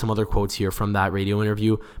I have some other quotes here from that radio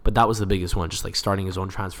interview, but that was the biggest one, just like starting his own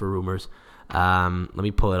transfer rumors. Let me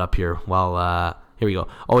pull it up here. Well, here we go.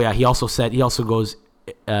 Oh yeah, he also goes,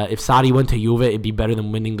 if Sarri went to Juve, it'd be better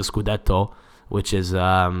than winning the Scudetto, which is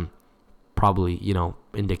probably,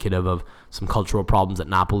 indicative of some cultural problems at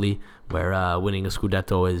Napoli, where winning a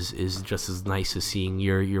Scudetto is just as nice as seeing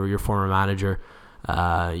your former manager,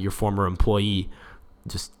 your former employee.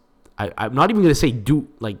 Just, I'm not even going to say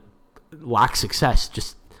lack success.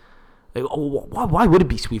 Just, why would it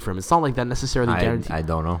be sweet for him? It's not like that necessarily guaranteed. I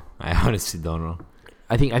don't know. I honestly don't know.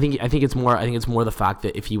 I think it's more the fact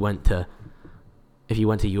that if he went to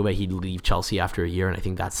Juve, he'd leave Chelsea after a year, and I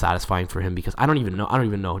think that's satisfying for him because I don't even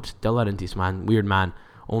know. Just De Laurentiis, man, weird man.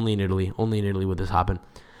 Only in Italy would this happen.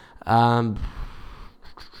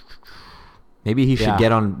 Maybe he should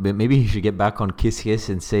get on. Maybe he should get back on Kiss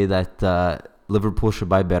and say that Liverpool should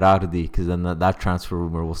buy Berardi, because then that transfer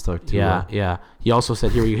rumor will start to. Yeah. He also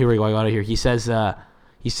said here we go. I got it here. He said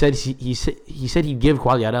he'd give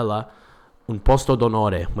Quagliarella un posto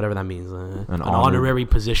d'onore, whatever that means, an honorary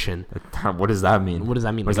position. What does that mean? What does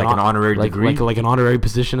that mean? Like an honorary degree, like an honorary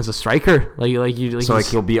position as a striker, so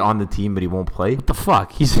he'll be on the team but he won't play. What the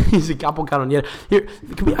fuck? He's a capo canoniere. Here,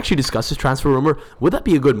 can we actually discuss this transfer rumor? Would that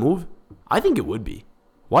be a good move? I think it would be.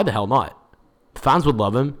 Why the hell not? Fans would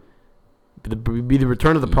love him. Be the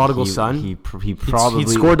return of the prodigal son. He'd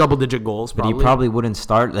score double-digit goals. But he probably wouldn't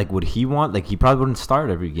start. Would he want? He probably wouldn't start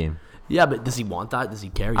every game. Yeah, but does he want that? Does he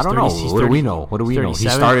care? I don't know. What do we know? He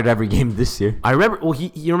started every game this year. I remember. Well,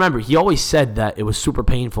 he always said that it was super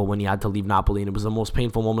painful when he had to leave Napoli, and it was the most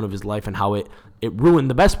painful moment of his life, and how it ruined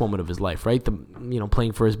the best moment of his life. Right?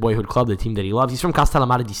 Playing for his boyhood club, the team that he loves. He's from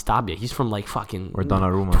Castellammare di Stabia. He's from fucking or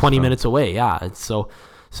Donnarumma, 20 minutes away. Yeah. So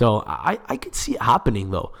I could see it happening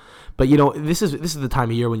though. But this is the time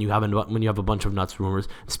of year when you have a bunch of nuts rumors.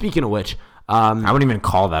 Speaking of which, I wouldn't even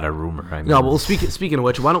call that a rumor. I mean, no. Well, speaking of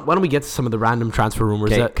which, why don't we get to some of the random transfer rumors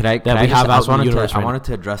that we have out in the universe? I wanted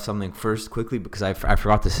to address something first quickly because I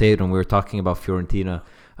forgot to say it when we were talking about Fiorentina.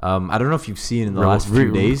 I don't know if you've seen in the last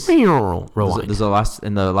few days. In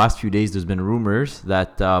the last few days, there's been rumors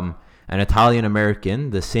that an Italian American,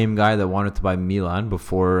 the same guy that wanted to buy Milan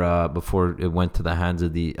before it went to the hands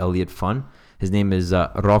of the Elliott Fund. His name is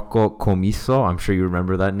Rocco Commisso. I'm sure you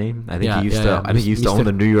remember that name. I think he used to own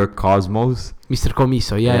the New York Cosmos. Mr.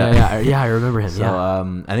 Commisso, yeah, I remember him.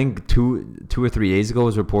 So I think two or 3 days ago it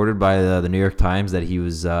was reported by the New York Times that he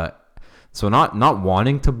was not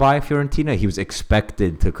wanting to buy Fiorentina. He was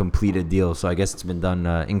expected to complete a deal. So I guess it's been done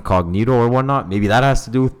incognito or whatnot. Maybe that has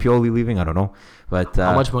to do with Pioli leaving. I don't know. But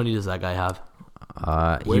how much money does that guy have? He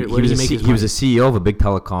was a CEO of a big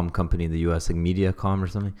telecom company in the U.S., like Mediacom or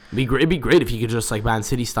something. It'd be great if you could just Man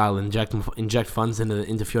City style inject funds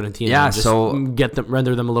into Fiorentina. Yeah, and just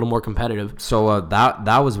render them a little more competitive. So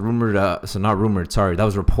that was rumored. Not rumored. Sorry, that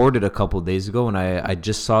was reported a couple of days ago, and I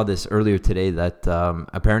just saw this earlier today that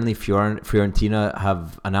apparently Fiorentina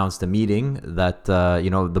have announced a meeting that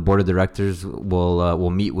the board of directors will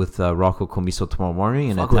meet with Rocco Commisso tomorrow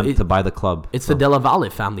morning and attempt to buy the club. It's the Della Valle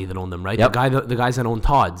family that own them, right? Yep. The guys that own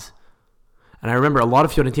Todd's. And I remember a lot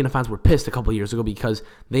of Fiorentina fans were pissed a couple of years ago because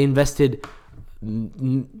they invested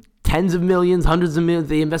tens of millions, hundreds of millions.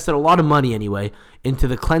 They invested a lot of money anyway into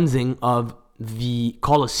the cleansing of the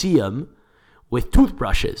Colosseum with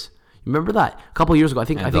toothbrushes. Remember that a couple of years ago?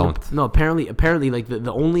 Apparently,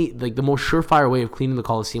 the most surefire way of cleaning the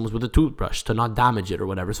Colosseum was with a toothbrush to not damage it or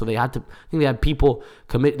whatever. So they had people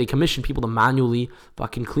commissioned people to manually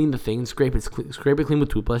fucking clean the thing and scrape it clean with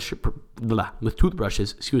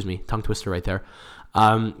toothbrushes. Excuse me, tongue twister right there.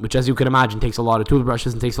 Which, as you can imagine, takes a lot of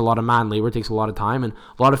toothbrushes and takes a lot of man labor, takes a lot of time, and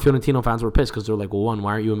a lot of Fiorentino fans were pissed because they're like, well, one,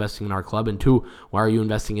 why aren't you investing in our club, and two, why are you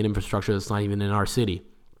investing in infrastructure that's not even in our city?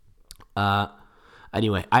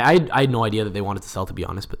 Anyway, I had no idea that they wanted to sell, to be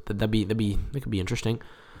honest, but that could be interesting.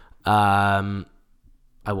 I don't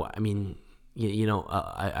know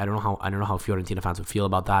how Fiorentina fans would feel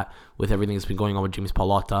about that with everything that's been going on with James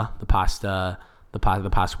Pallotta the past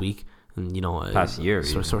week, and past year,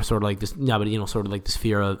 sort of like this. Yeah, but sort of like this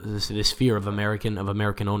fear of American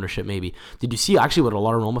ownership. Maybe did you see actually what a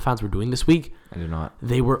lot of Roma fans were doing this week? I did not.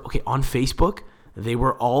 They were on Facebook. They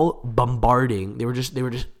were all bombarding. They were just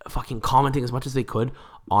fucking commenting as much as they could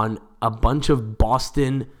on a bunch of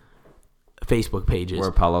Boston Facebook pages.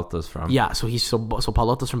 Where Pallotta's from. Yeah, so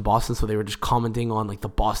Pallotta's from Boston, so they were just commenting on the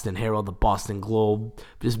Boston Herald, the Boston Globe,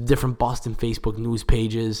 just different Boston Facebook news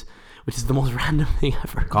pages which is the most random thing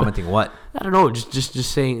ever. Commenting what? I don't know. Just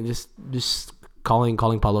saying. Just calling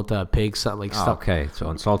Palota a pig. Stuff like stuff. Okay, so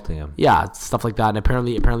insulting him. Yeah, stuff like that. And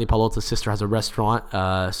apparently Palota's sister has a restaurant.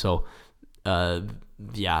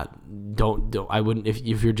 Yeah, don't. I wouldn't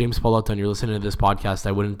if you're James Palota and you're listening to this podcast.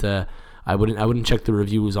 I wouldn't check the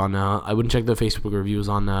reviews on. I wouldn't check the Facebook reviews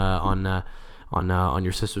on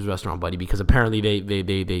your sister's restaurant, buddy, because apparently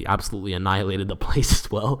they absolutely annihilated the place as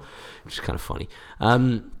well, which is kind of funny.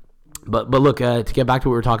 But look, to get back to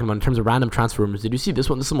what we were talking about in terms of random transfer rumors, did you see this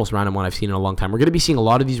one? This is the most random one I've seen in a long time. We're going to be seeing a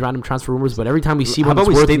lot of these random transfer rumors, but every time we see one that's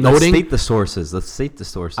worth noting... Let's state the sources.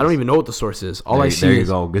 I don't even know what the source is. There you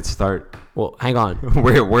go. Good start. Well, hang on.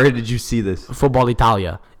 Where did you see this? Football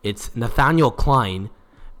Italia. It's Nathaniel Klein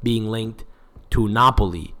being linked to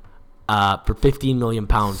Napoli for £15 million.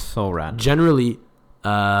 So random. Generally,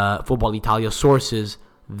 Football Italia sources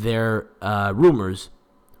their rumors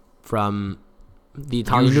from the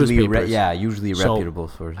Italian newspapers. Usually reputable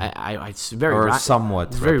sources. It's very somewhat.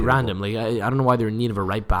 It's very random. Like I don't know why they're in need of a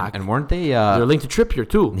right back. And weren't they? They're linked to Trippier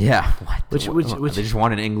too. Yeah. Which they just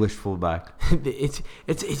want an English fullback. it's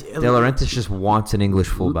De Laurentiis just wants an English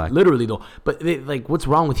fullback. Literally though, but what's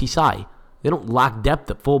wrong with Hisai? They don't lack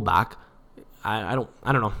depth at fullback. I don't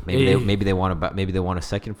know. Maybe they want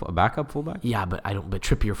a backup fullback. Yeah, but But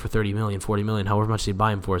Trippier for 30 million, 40 million, however much they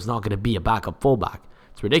buy him for, is not going to be a backup fullback.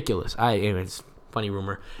 It's ridiculous. It's funny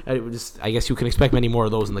rumor. I guess you can expect many more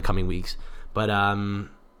of those in the coming weeks. But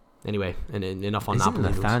anyway, and enough on Isn't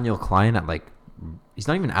Napoli. Nathaniel Klein he's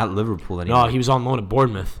not even at Liverpool anymore. No, he was on loan at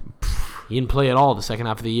Bournemouth. He didn't play at all the second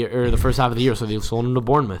half of the year or the first half of the year, so they sold him to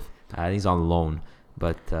Bournemouth. He's on loan,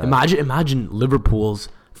 but imagine Liverpool's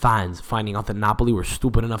fans finding out that Napoli were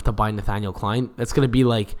stupid enough to buy Nathaniel Klein. That's gonna be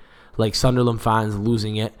like Sunderland fans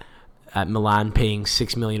losing it at Milan, paying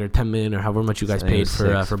 $6 million or $10 million or however much you guys paid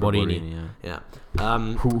for Borini. Yeah.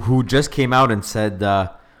 Who just came out and said,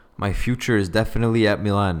 "My future is definitely at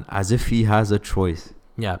Milan," as if he has a choice.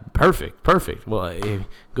 Yeah, perfect. Well,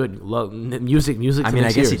 good. Music. I mean,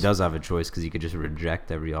 I guess he does have a choice because he could just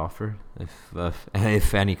reject every offer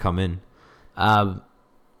if any come in. I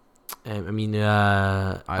was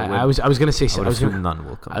gonna say none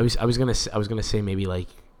will come. I was gonna say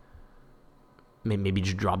maybe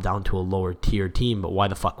just drop down to a lower tier team, but why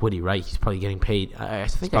the fuck would he? Right? He's probably getting paid.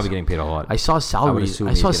 He's probably getting paid a lot. I saw salary.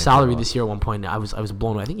 I saw salary this year at one point. I was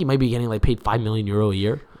blown away. I think he might be getting paid €5 million a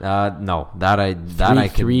year. No, I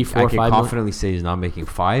can confidently say he's not making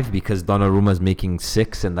 5 because Donnarumma's making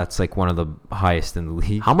 6, and that's one of the highest in the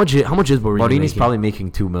league. How much is Borini's probably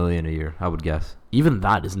making $2 million a year, I would guess. Even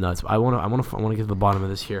that is nuts. I want to get to the bottom of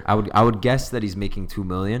this here. I would guess that he's making $2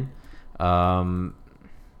 million.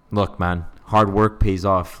 Look, man, hard work pays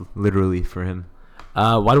off literally for him.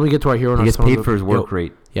 Why don't we get to our hero? He gets paid for his work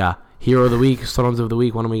rate. Yeah, hero of the week, storms of the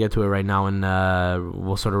week. Why don't we get to it right now and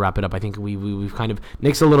we'll sort of wrap it up. I think we've kind of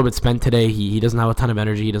Nick's a little bit spent today. He doesn't have a ton of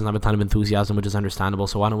energy. He doesn't have a ton of enthusiasm, which is understandable.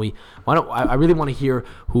 So I really want to hear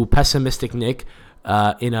who pessimistic Nick,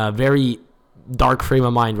 in a very dark frame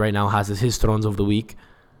of mind right now, has as his storms of the week.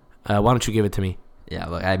 Why don't you give it to me? Yeah,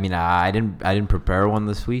 look, I mean, I didn't prepare one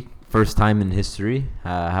this week. First time in history.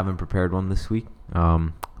 I haven't prepared one this week.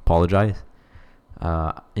 Apologize.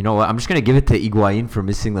 You know what? I'm just going to give it to Higuain for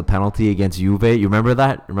missing the penalty against Juve. You remember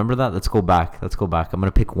that? Let's go back. I'm going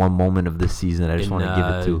to pick one moment of this season I just want to give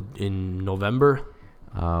it to. In November?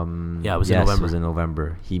 Yeah, it was in November. Yes, it was in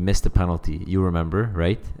November. He missed a penalty. You remember,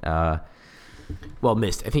 right? Well,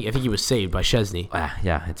 missed. I think he was saved by Szczesny.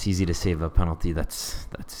 Yeah, it's easy to save a penalty that's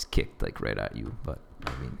kicked right at you. But,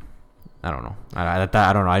 I mean... I don't know. I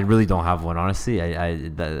don't know. I really don't have one. Honestly,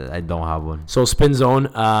 I don't have one. So spin zone.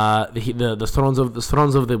 The thrones of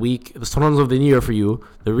the week, the thrones of the year for you.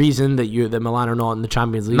 The reason that Milan are not in the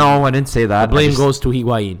Champions League. No, I didn't say that. The blame goes to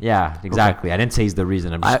Higuain. Yeah, exactly. Okay. I didn't say he's the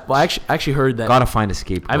reason. I actually heard that. Gotta find a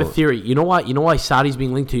scapegoat. I have a theory. You know why Sadi's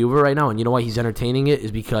being linked to Juve right now, and you know why he's entertaining it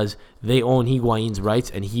is because they own Higuain's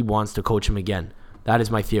rights, and he wants to coach him again. That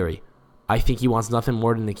is my theory. I think he wants nothing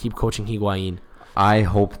more than to keep coaching Higuain. I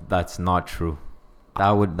hope that's not true.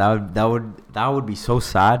 That would be so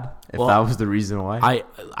sad if that was the reason why.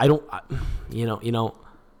 You're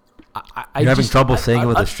having trouble saying it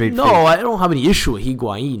with a straight face. No, I don't have any issue with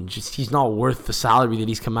Higuain. Just he's not worth the salary that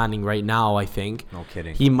he's commanding right now, I think. No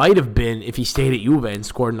kidding. He might have been if he stayed at Juve and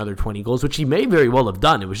scored another 20 goals, which he may very well have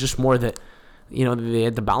done. It was just more that they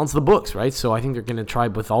had to balance the books, right? So I think they're going to try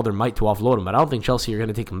with all their might to offload him. But I don't think Chelsea are going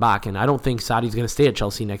to take him back, and I don't think Sadi's going to stay at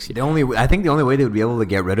Chelsea next year. I think the only way they would be able to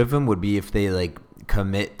get rid of him would be if they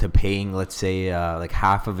commit to paying, let's say,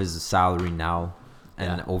 half of his salary now,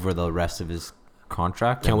 and over the rest of his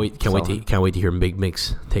contract. Can't wait to hear Big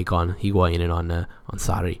Mix take on Higuain and on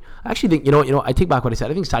Sarri. I actually think I take back what I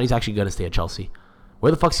said. I think Sarri's actually going to stay at Chelsea.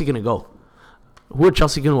 Where the fuck's he going to go? Who are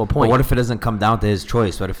Chelsea going to appoint? But what if it doesn't come down to his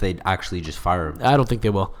choice? What if they actually just fire him? I don't think they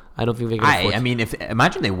will. I don't think they can. I mean,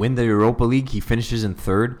 imagine they win the Europa League, he finishes in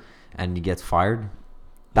third, and he gets fired.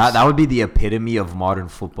 That would be the epitome of modern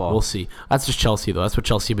football. We'll see. That's just Chelsea, though. That's what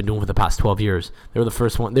Chelsea have been doing for the past 12 years. They were the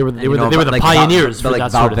first one. They were the pioneers for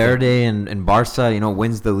that sort of thing. Valverde and Barca,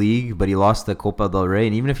 wins the league, but he lost the Copa del Rey.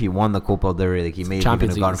 And even if he won the Copa del Rey, he may have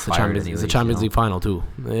gotten fired. It's the Champions League final too,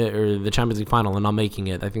 or the Champions League final, and not making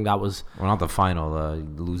it. I think that was not the final.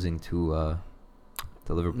 Losing to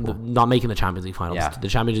Liverpool, not making the Champions League finals. Yeah. The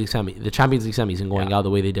Champions League semis, and going out the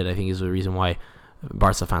way they did, I think is the reason why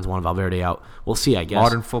Barca fans want Valverde out. We'll see, I guess.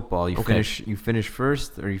 Modern football. You finish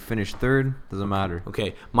first or you finish third. Doesn't matter.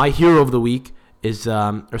 Okay. My hero of the week is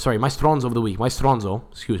my Stronzo of the week. My Stronzo,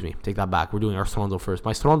 excuse me, take that back. We're doing our Stronzo first.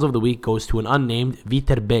 My Stronzo of the week goes to an unnamed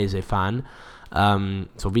Viterbese fan.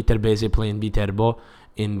 So Viterbese playing Viterbo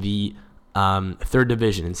in the third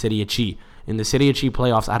division in Serie C. In the Serie C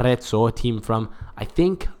playoffs, Arezzo, a team from, I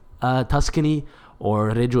think, Tuscany or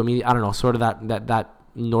Reggio Emilia, I don't know, sort of that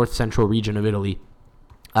north central region of Italy.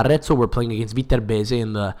 Arezzo were playing against Viterbese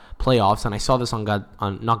in the playoffs, and I saw this on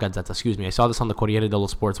not Gazzetta, excuse me. I saw this on the Corriere dello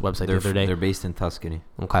Sport's website the other day. They're based in Tuscany.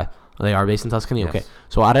 Okay. They are based in Tuscany? Yes. Okay.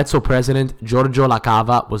 So Arezzo president Giorgio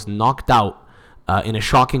Lacava was knocked out in a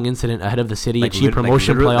shocking incident ahead of the Serie C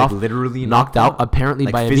promotion playoff. Literally knocked out, apparently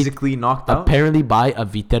by physically knocked out? Apparently by a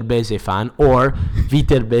Viterbese fan, or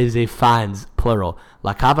Viterbese fans, plural.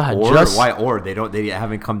 Lacava had they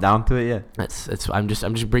haven't come down to it yet. I'm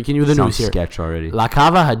just breaking you the news here. Sketch already.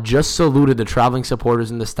 Lacava had just saluted the traveling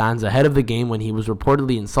supporters in the stands ahead of the game when he was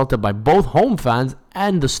reportedly insulted by both home fans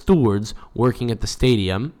and the stewards working at the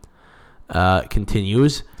stadium.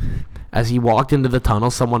 Continues. As he walked into the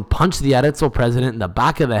tunnel, someone punched the Arezzo president in the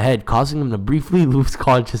back of the head, causing him to briefly lose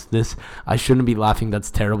consciousness. I shouldn't be laughing.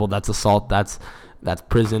 That's terrible. That's assault. That's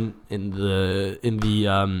prison in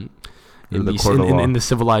the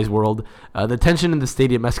civilized world. The tension in the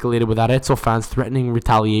stadium escalated with Arezzo fans threatening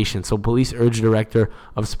retaliation. So police urged Director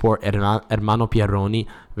of Sport Ermanno Pierroni,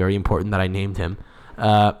 very important that I named him,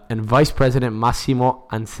 and Vice President Massimo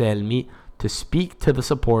Anselmi to speak to the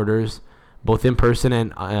supporters, both in person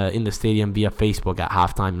and in the stadium via Facebook at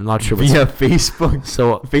halftime. I'm not sure via Facebook.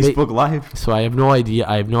 So Facebook Live. So I have no idea.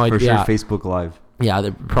 For sure, Facebook Live. Yeah, they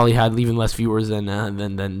probably had even less viewers than our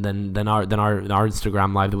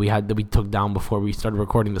Instagram Live that we took down before we started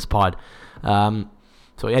recording this pod.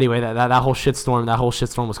 So anyway, that whole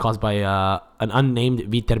shitstorm was caused by an unnamed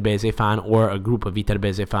Viterbese fan or a group of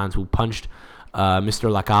Viterbese fans who punched Mr.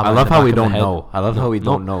 Lacava. I love how we don't know.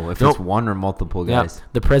 Don't know if it's one or multiple guys. Yeah.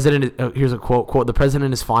 The president here's a quote. The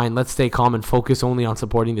president is fine. Let's stay calm and focus only on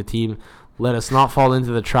supporting the team. Let us not fall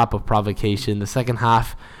into the trap of provocation. The second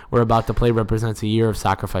half we're about to play represents a year of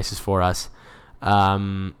sacrifices for us.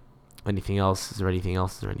 Anything else? Is there anything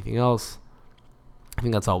else? I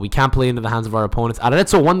think that's all. We can't play into the hands of our opponents.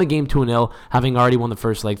 Arezzo won the game 2-0, having already won the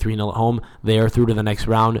first leg 3-0 at home. They are through to the next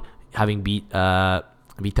round, having beat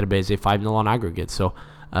Viterbese 5-0 on aggregate. So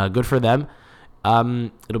good for them.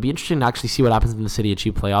 It'll be interesting to actually see what happens in the Serie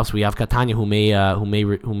C playoffs. We have Catania who may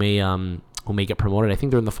get promoted. I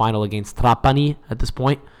think they're in the final against Trapani at this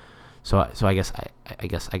point. So I guess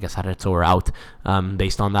Arezzo are out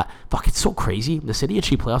based on that. Fuck, it's so crazy. The Serie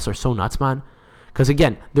C playoffs are so nuts, man. Because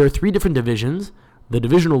again, there are 3 different divisions. The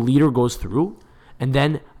divisional leader goes through, and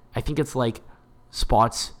then I think it's like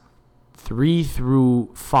spots 3 through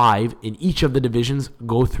 5 in each of the divisions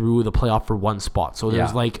go through the playoff for one spot. So there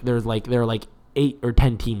are like 8 or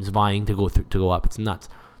 10 teams vying to go up. It's nuts.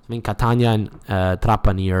 I mean, Catania and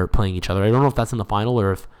Trapani are playing each other. I don't know if that's in the final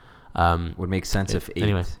or if would make sense if 8.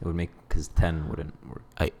 Anyway, it would make, because 10 wouldn't work.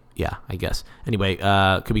 I guess. Anyway,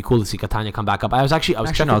 could be cool to see Catania come back up. I was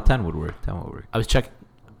checking. No, 10 would work. 10 would work. I was checking.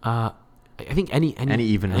 I think any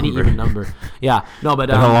even number. Yeah. No, but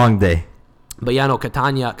a long day. But yeah, no,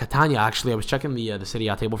 Catania. Actually, I was checking the Serie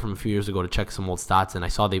A table from a few years ago to check some old stats, and I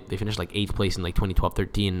saw they finished like 8th place in like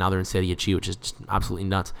 2012-13, and now they're in Serie C, which is just absolutely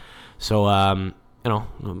nuts. So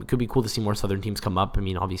it could be cool to see more southern teams come up. I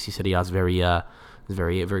mean, obviously Serie A is very,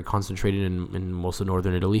 very concentrated in most of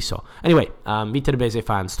northern Italy. So anyway, Viterbese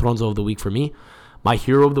fans, Stronzo of the week for me. My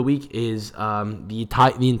hero of the week is the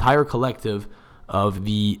entire collective of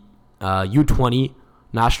the U20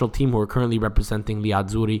 national team who are currently representing the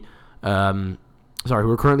Azzurri. Who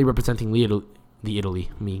are currently representing the Italy.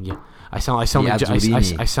 I mean, yeah. I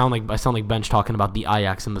sound like Bench talking about the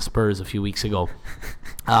Ajax and the Spurs a few weeks ago.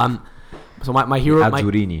 So my hero,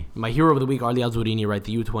 Azzurini. my hero of the week are the Azzurini, right?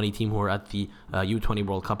 The U20 team who are at the U20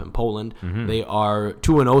 World Cup in Poland. Mm-hmm. They are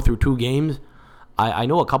 2-0 through 2 games. I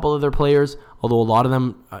know a couple of their players, although a lot of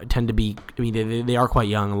them tend to be, I mean, they are quite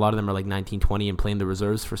young. A lot of them are like 19, 20 and playing the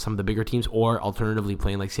reserves for some of the bigger teams, or alternatively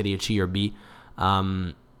playing like Serie C or B,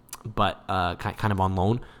 but kind of on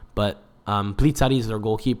loan. But Plizzari is their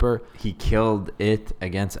goalkeeper. He killed it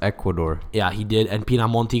against Ecuador. Yeah, he did. And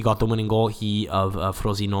Pinamonti got the winning goal. He of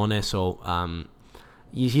Frosinone. So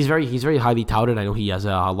he's very highly touted. I know he has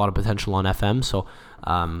a lot of potential on FM. So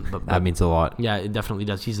but That means a lot. yeah, it definitely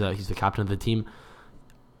does. He's the captain of the team.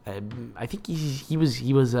 I think he's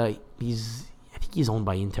owned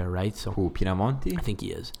by Inter, right? So Who, Pinamonti? I think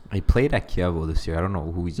he is. He played at Chievo this year. I don't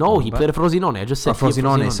know who he's No, owned he by. played at Frosinone. I just said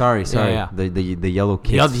Frosinone. Sorry. Yeah. The yellow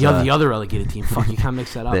kids. The other relegated team. Fuck, you can't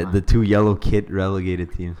mix that up. man. the two yellow kit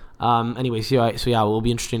relegated teams. Anyway, so yeah, it'll be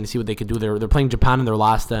interesting to see what they could do. They're playing Japan in their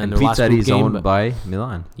last And their last group Pizzari is game. owned by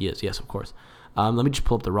Milan. Yes, of course. Let me just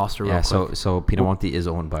pull up the roster real Yeah, quick. so Pinamonti is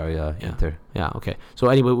owned by Inter. Yeah, okay. So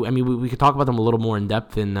anyway, I mean, we could talk about them a little more in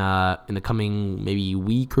depth in the coming maybe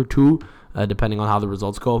week or two, depending on how the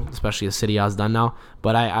results go, especially as Serie A is done now.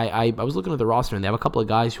 But I was looking at the roster, and they have a couple of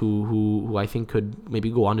guys who I think could maybe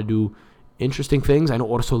go on to do interesting things. I know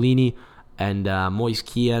Orsolini and Moise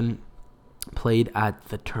Kean played at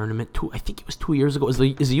the tournament. I think it was 2 years ago. Is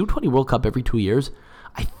the U20 World Cup every 2 years?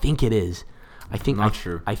 I think it is. Not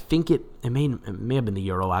sure. I think it may have been the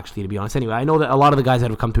Euro, actually, to be honest. Anyway, I know that a lot of the guys that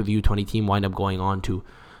have come through the U20 team wind up going on to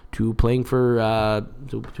playing for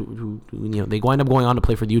they wind up going on to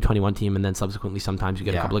play for the U21 team, and then subsequently sometimes you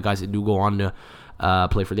get a couple of guys that do go on to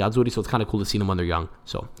play for the Azzurri. So it's kind of cool to see them when they're young.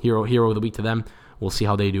 So hero of the week to them. We'll see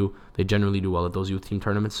how they do. They generally do well at those youth team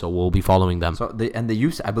tournaments, so we'll be following them. So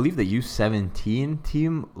I believe the U17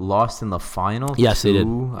 team lost in the final. Yes, they did.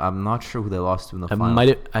 I'm not sure who they lost to in the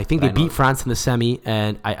final. I think they beat France in the semi,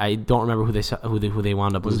 and I don't remember who they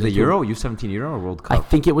wound up Was it losing the to. Euro, U17 Euro, or World Cup? I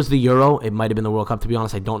think it was the Euro. It might have been the World Cup, to be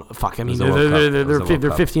honest. I don't. Fuck. I mean,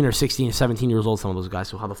 they're 15 or 16 or 17 years old, some of those guys.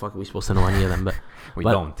 So how the fuck are we supposed to know any of them? But We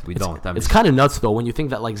don't. It's kind of nuts though when you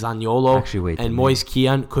think that like Zaniolo Actually, wait, and Moise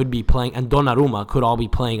Kean could be playing, and Donnarumma could all be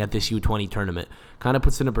playing at this U20 tournament. Kind of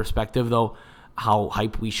puts into perspective though how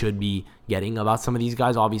hype we should be getting about some of these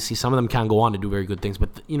guys. Obviously, some of them can go on to do very good things,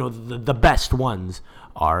 but the best ones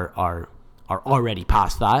are already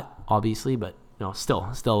past that, obviously. But still,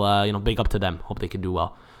 big up to them. Hope they can do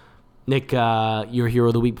well. Nick, your hero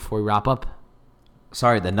of the week before we wrap up.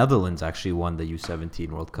 Sorry, the Netherlands actually won the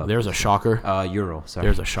U17 World Cup. There's a shocker. Euro. Sorry.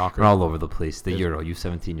 There's a shocker. We're all over the place. The Euro,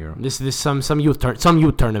 U17 Euro. This some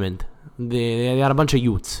youth tournament. They had a bunch of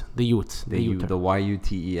youths. The youths. The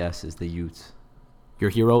YUTES is the youths. Your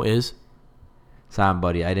hero is? Sam,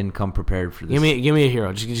 buddy, I didn't come prepared for this. Give me a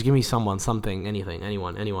hero. Just give me someone, something, anything,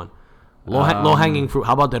 anyone. Low hanging fruit.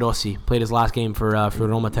 How about De Rossi? Played his last game for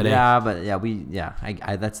Roma today.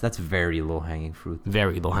 That's very low hanging fruit.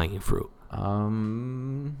 Very low hanging fruit.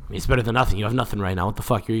 It's better than nothing. You have nothing right now. What the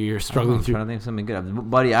fuck? You're struggling I'm through. trying to think of something good,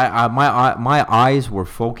 buddy. My eyes were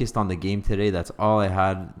focused on the game today. That's all I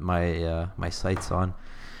had my sights on.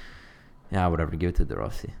 Yeah, whatever. Give it to De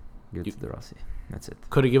Rossi. That's it.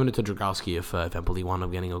 Could have given it to Dragowski if Empoli wound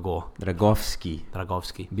up getting a goal. Dragowski.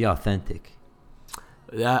 Be authentic.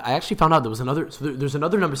 I actually found out there was another. So there's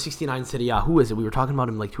another number 69 Serie A. Who is it? We were talking about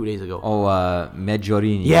him like 2 days ago.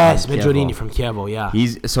 Meggiorini. Yes, Meggiorini from Chievo. Yeah.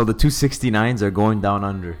 So the 269s are going down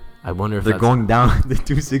under. I wonder if they're going down. The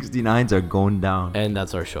 269s are going down. And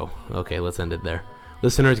that's our show. Okay, let's end it there.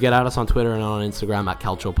 Listeners, get at us on Twitter and on Instagram at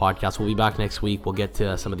Calcio Podcast. We'll be back next week. We'll get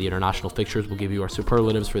to some of the international fixtures. We'll give you our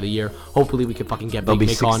superlatives for the year. Hopefully, we can fucking get They'll Big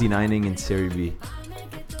be Nick on. 69ing in Serie B.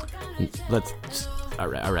 All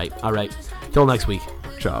right. Till next week.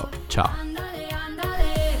 Ciao. Ciao.